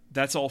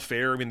that's all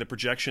fair. I mean, the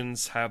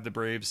projections have the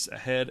Braves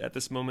ahead at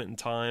this moment in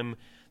time.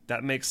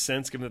 That makes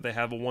sense given that they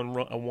have a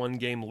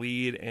one-game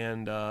lead,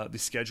 and the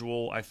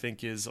schedule, I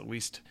think, is at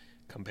least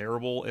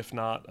comparable, if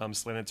not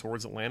slanted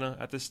towards Atlanta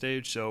at this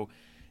stage. So,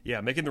 yeah,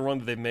 making the run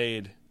that they've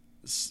made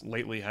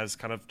lately has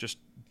kind of just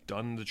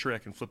done the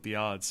trick and flipped the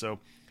odds. So,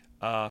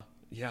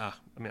 yeah,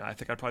 I mean, I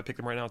think I'd probably pick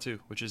them right now too,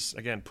 which is,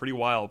 again, pretty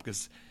wild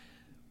because,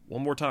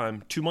 one more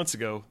time, 2 months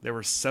ago, they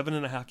were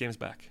 7.5 games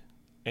back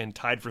and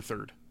tied for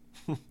 3rd.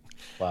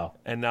 Wow.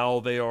 And now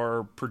they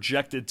are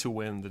projected to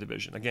win the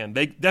division. Again,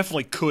 they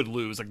definitely could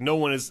lose. Like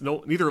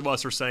neither of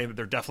us are saying that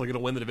they're definitely going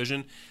to win the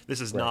division.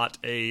 This is not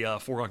a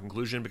foregone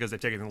conclusion because they've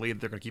taken the lead.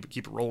 They're going to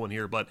keep it rolling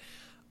here, but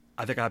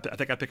I think I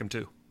pick them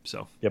too.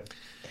 So yep,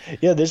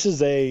 yeah. This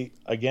is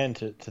again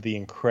to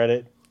the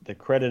credit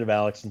of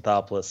Alex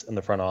Anthopoulos in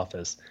the front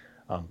office.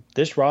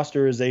 This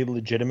roster is a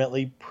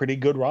legitimately pretty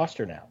good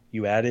roster now.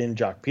 You add in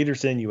Jock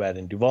Peterson, you add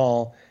in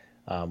Duvall.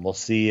 We'll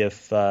see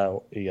if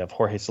you have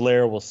Jorge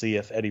Soler. We'll see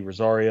if Eddie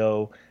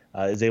Rosario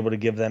is able to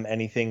give them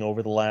anything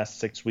over the last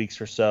 6 weeks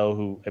or so,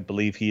 who I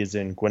believe he is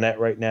in Gwinnett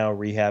right now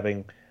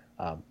rehabbing.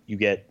 You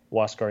get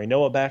Huascar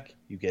Ynoa back.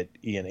 You get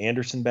Ian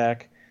Anderson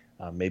back.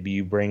 Maybe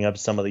you bring up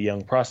some of the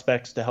young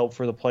prospects to help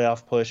for the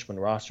playoff push when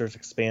rosters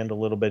expand a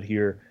little bit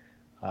here.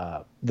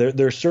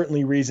 There's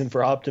certainly reason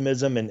for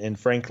optimism, and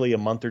frankly, a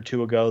month or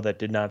two ago, that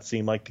did not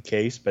seem like the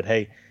case. But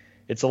hey,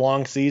 it's a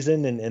long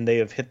season, and they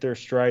have hit their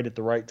stride at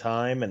the right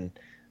time,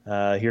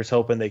 and here's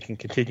hoping they can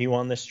continue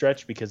on this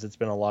stretch because it's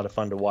been a lot of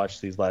fun to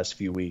watch these last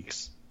few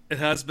weeks. It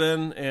has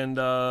been, and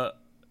a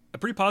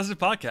pretty positive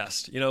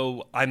podcast. You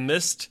know, I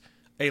missed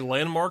a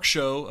landmark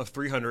show of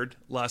 300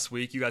 last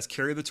week. You guys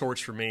carried the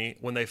torch for me.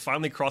 When they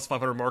finally crossed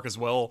 500 mark as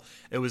well,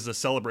 it was a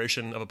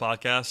celebration of a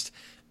podcast.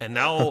 And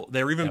now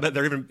they're even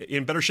they're even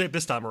in better shape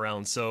this time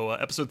around. So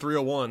episode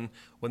 301,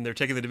 when they're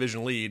taking the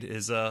division lead,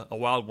 is a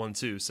wild one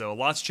too. So a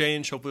lot's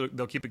changed. Hopefully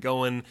they'll keep it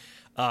going.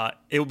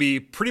 It'd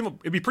be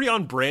pretty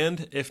on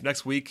brand if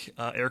next week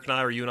Eric and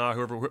I, or you and I,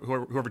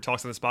 whoever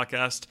talks on this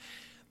podcast,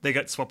 they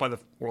got swept by the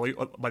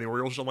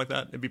Orioles or something like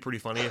that. It'd be pretty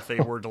funny if they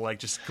were to like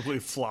just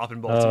completely flop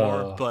in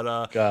Baltimore.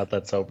 But God,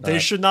 let's hope not. They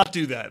should not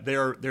do that.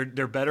 They're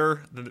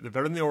better. They're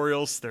better than the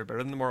Orioles. They're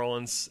better than the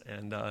Marlins.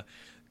 And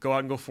go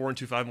out and go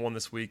 4-2-5-1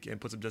 this week and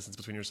put some distance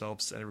between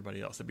yourselves and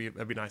everybody else.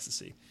 That'd be nice to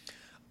see.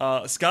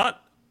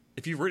 Scott,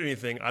 if you've written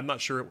anything, I'm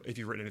not sure if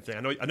you've written anything.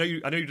 I know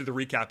you did the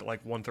recap at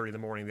like 1:30 in the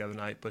morning the other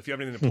night. But if you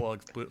have anything to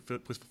plug,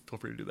 please feel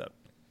free to do that.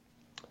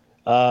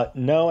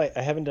 No, I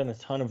haven't done a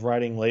ton of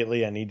writing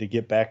lately. I need to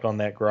get back on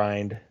that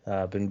grind.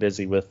 I've been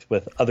busy with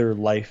other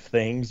life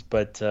things,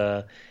 but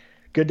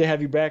good to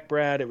have you back,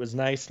 Brad. It was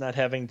nice not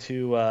having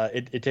to.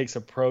 It takes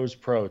a pro's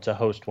pro to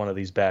host one of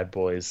these bad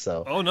boys.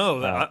 So. Oh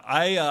no,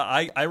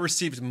 I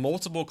received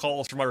multiple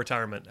calls for my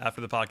retirement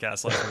after the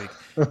podcast last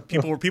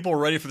week. People were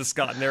ready for the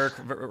Scott and Eric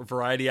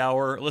Variety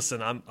Hour.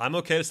 Listen, I'm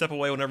okay to step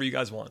away whenever you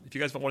guys want. If you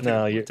guys want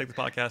to take the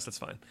podcast, that's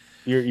fine.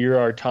 You're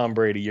our Tom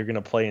Brady. You're going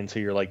to play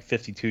until you're like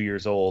 52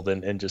 years old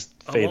and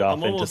just fade off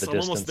into the distance. I'm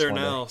almost there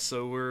now,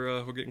 so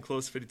we're getting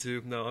close to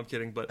 52. No, I'm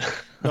kidding, but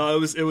no,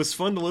 it was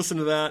fun to listen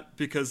to that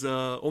because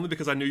only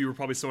because I knew you were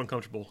probably so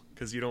uncomfortable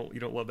because you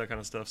don't love that kind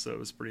of stuff. So that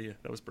was pretty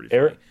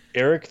funny.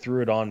 Eric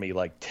threw it on me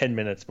like 10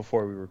 minutes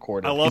before we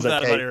recorded. I love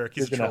that about Eric.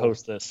 You're going to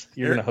host this.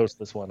 You're going to host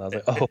this one. I was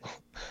like, oh,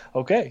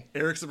 okay.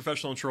 Eric's a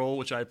professional troll,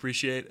 which I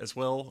appreciate as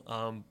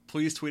well.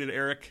 Please tweet at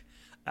Eric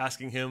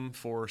asking him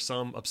for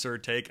some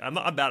absurd take. I'm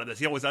bad at this.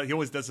 He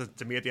always does it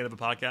to me at the end of a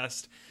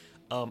podcast.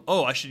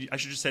 I should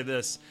just say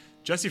this.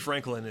 Jesse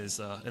Franklin is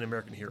an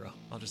American hero.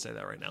 I'll just say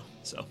that right now.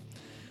 So,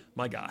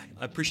 my guy.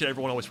 I appreciate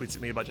everyone always tweets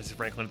at me about Jesse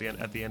Franklin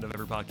at the end of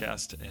every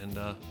podcast,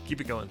 and keep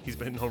it going. He's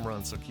been hitting home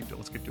runs, so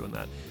let's keep doing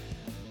that.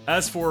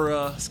 As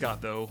for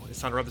Scott, though,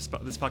 it's time to wrap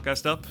this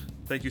podcast up.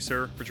 Thank you,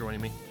 sir, for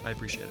joining me. I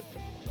appreciate it.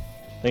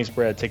 Thanks,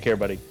 Brad. Take care,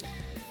 buddy.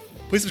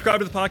 Please subscribe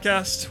to the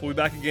podcast. We'll be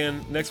back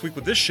again next week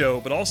with this show,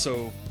 but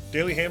also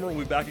Daily Hammer will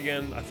be back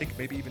again, I think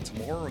maybe even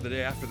tomorrow or the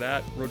day after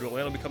that. Road to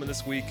Atlanta will be coming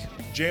this week.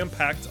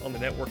 Jam-packed on the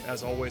network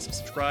as always.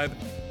 Subscribe,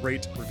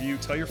 rate, review,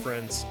 tell your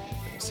friends,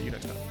 and we'll see you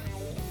next time.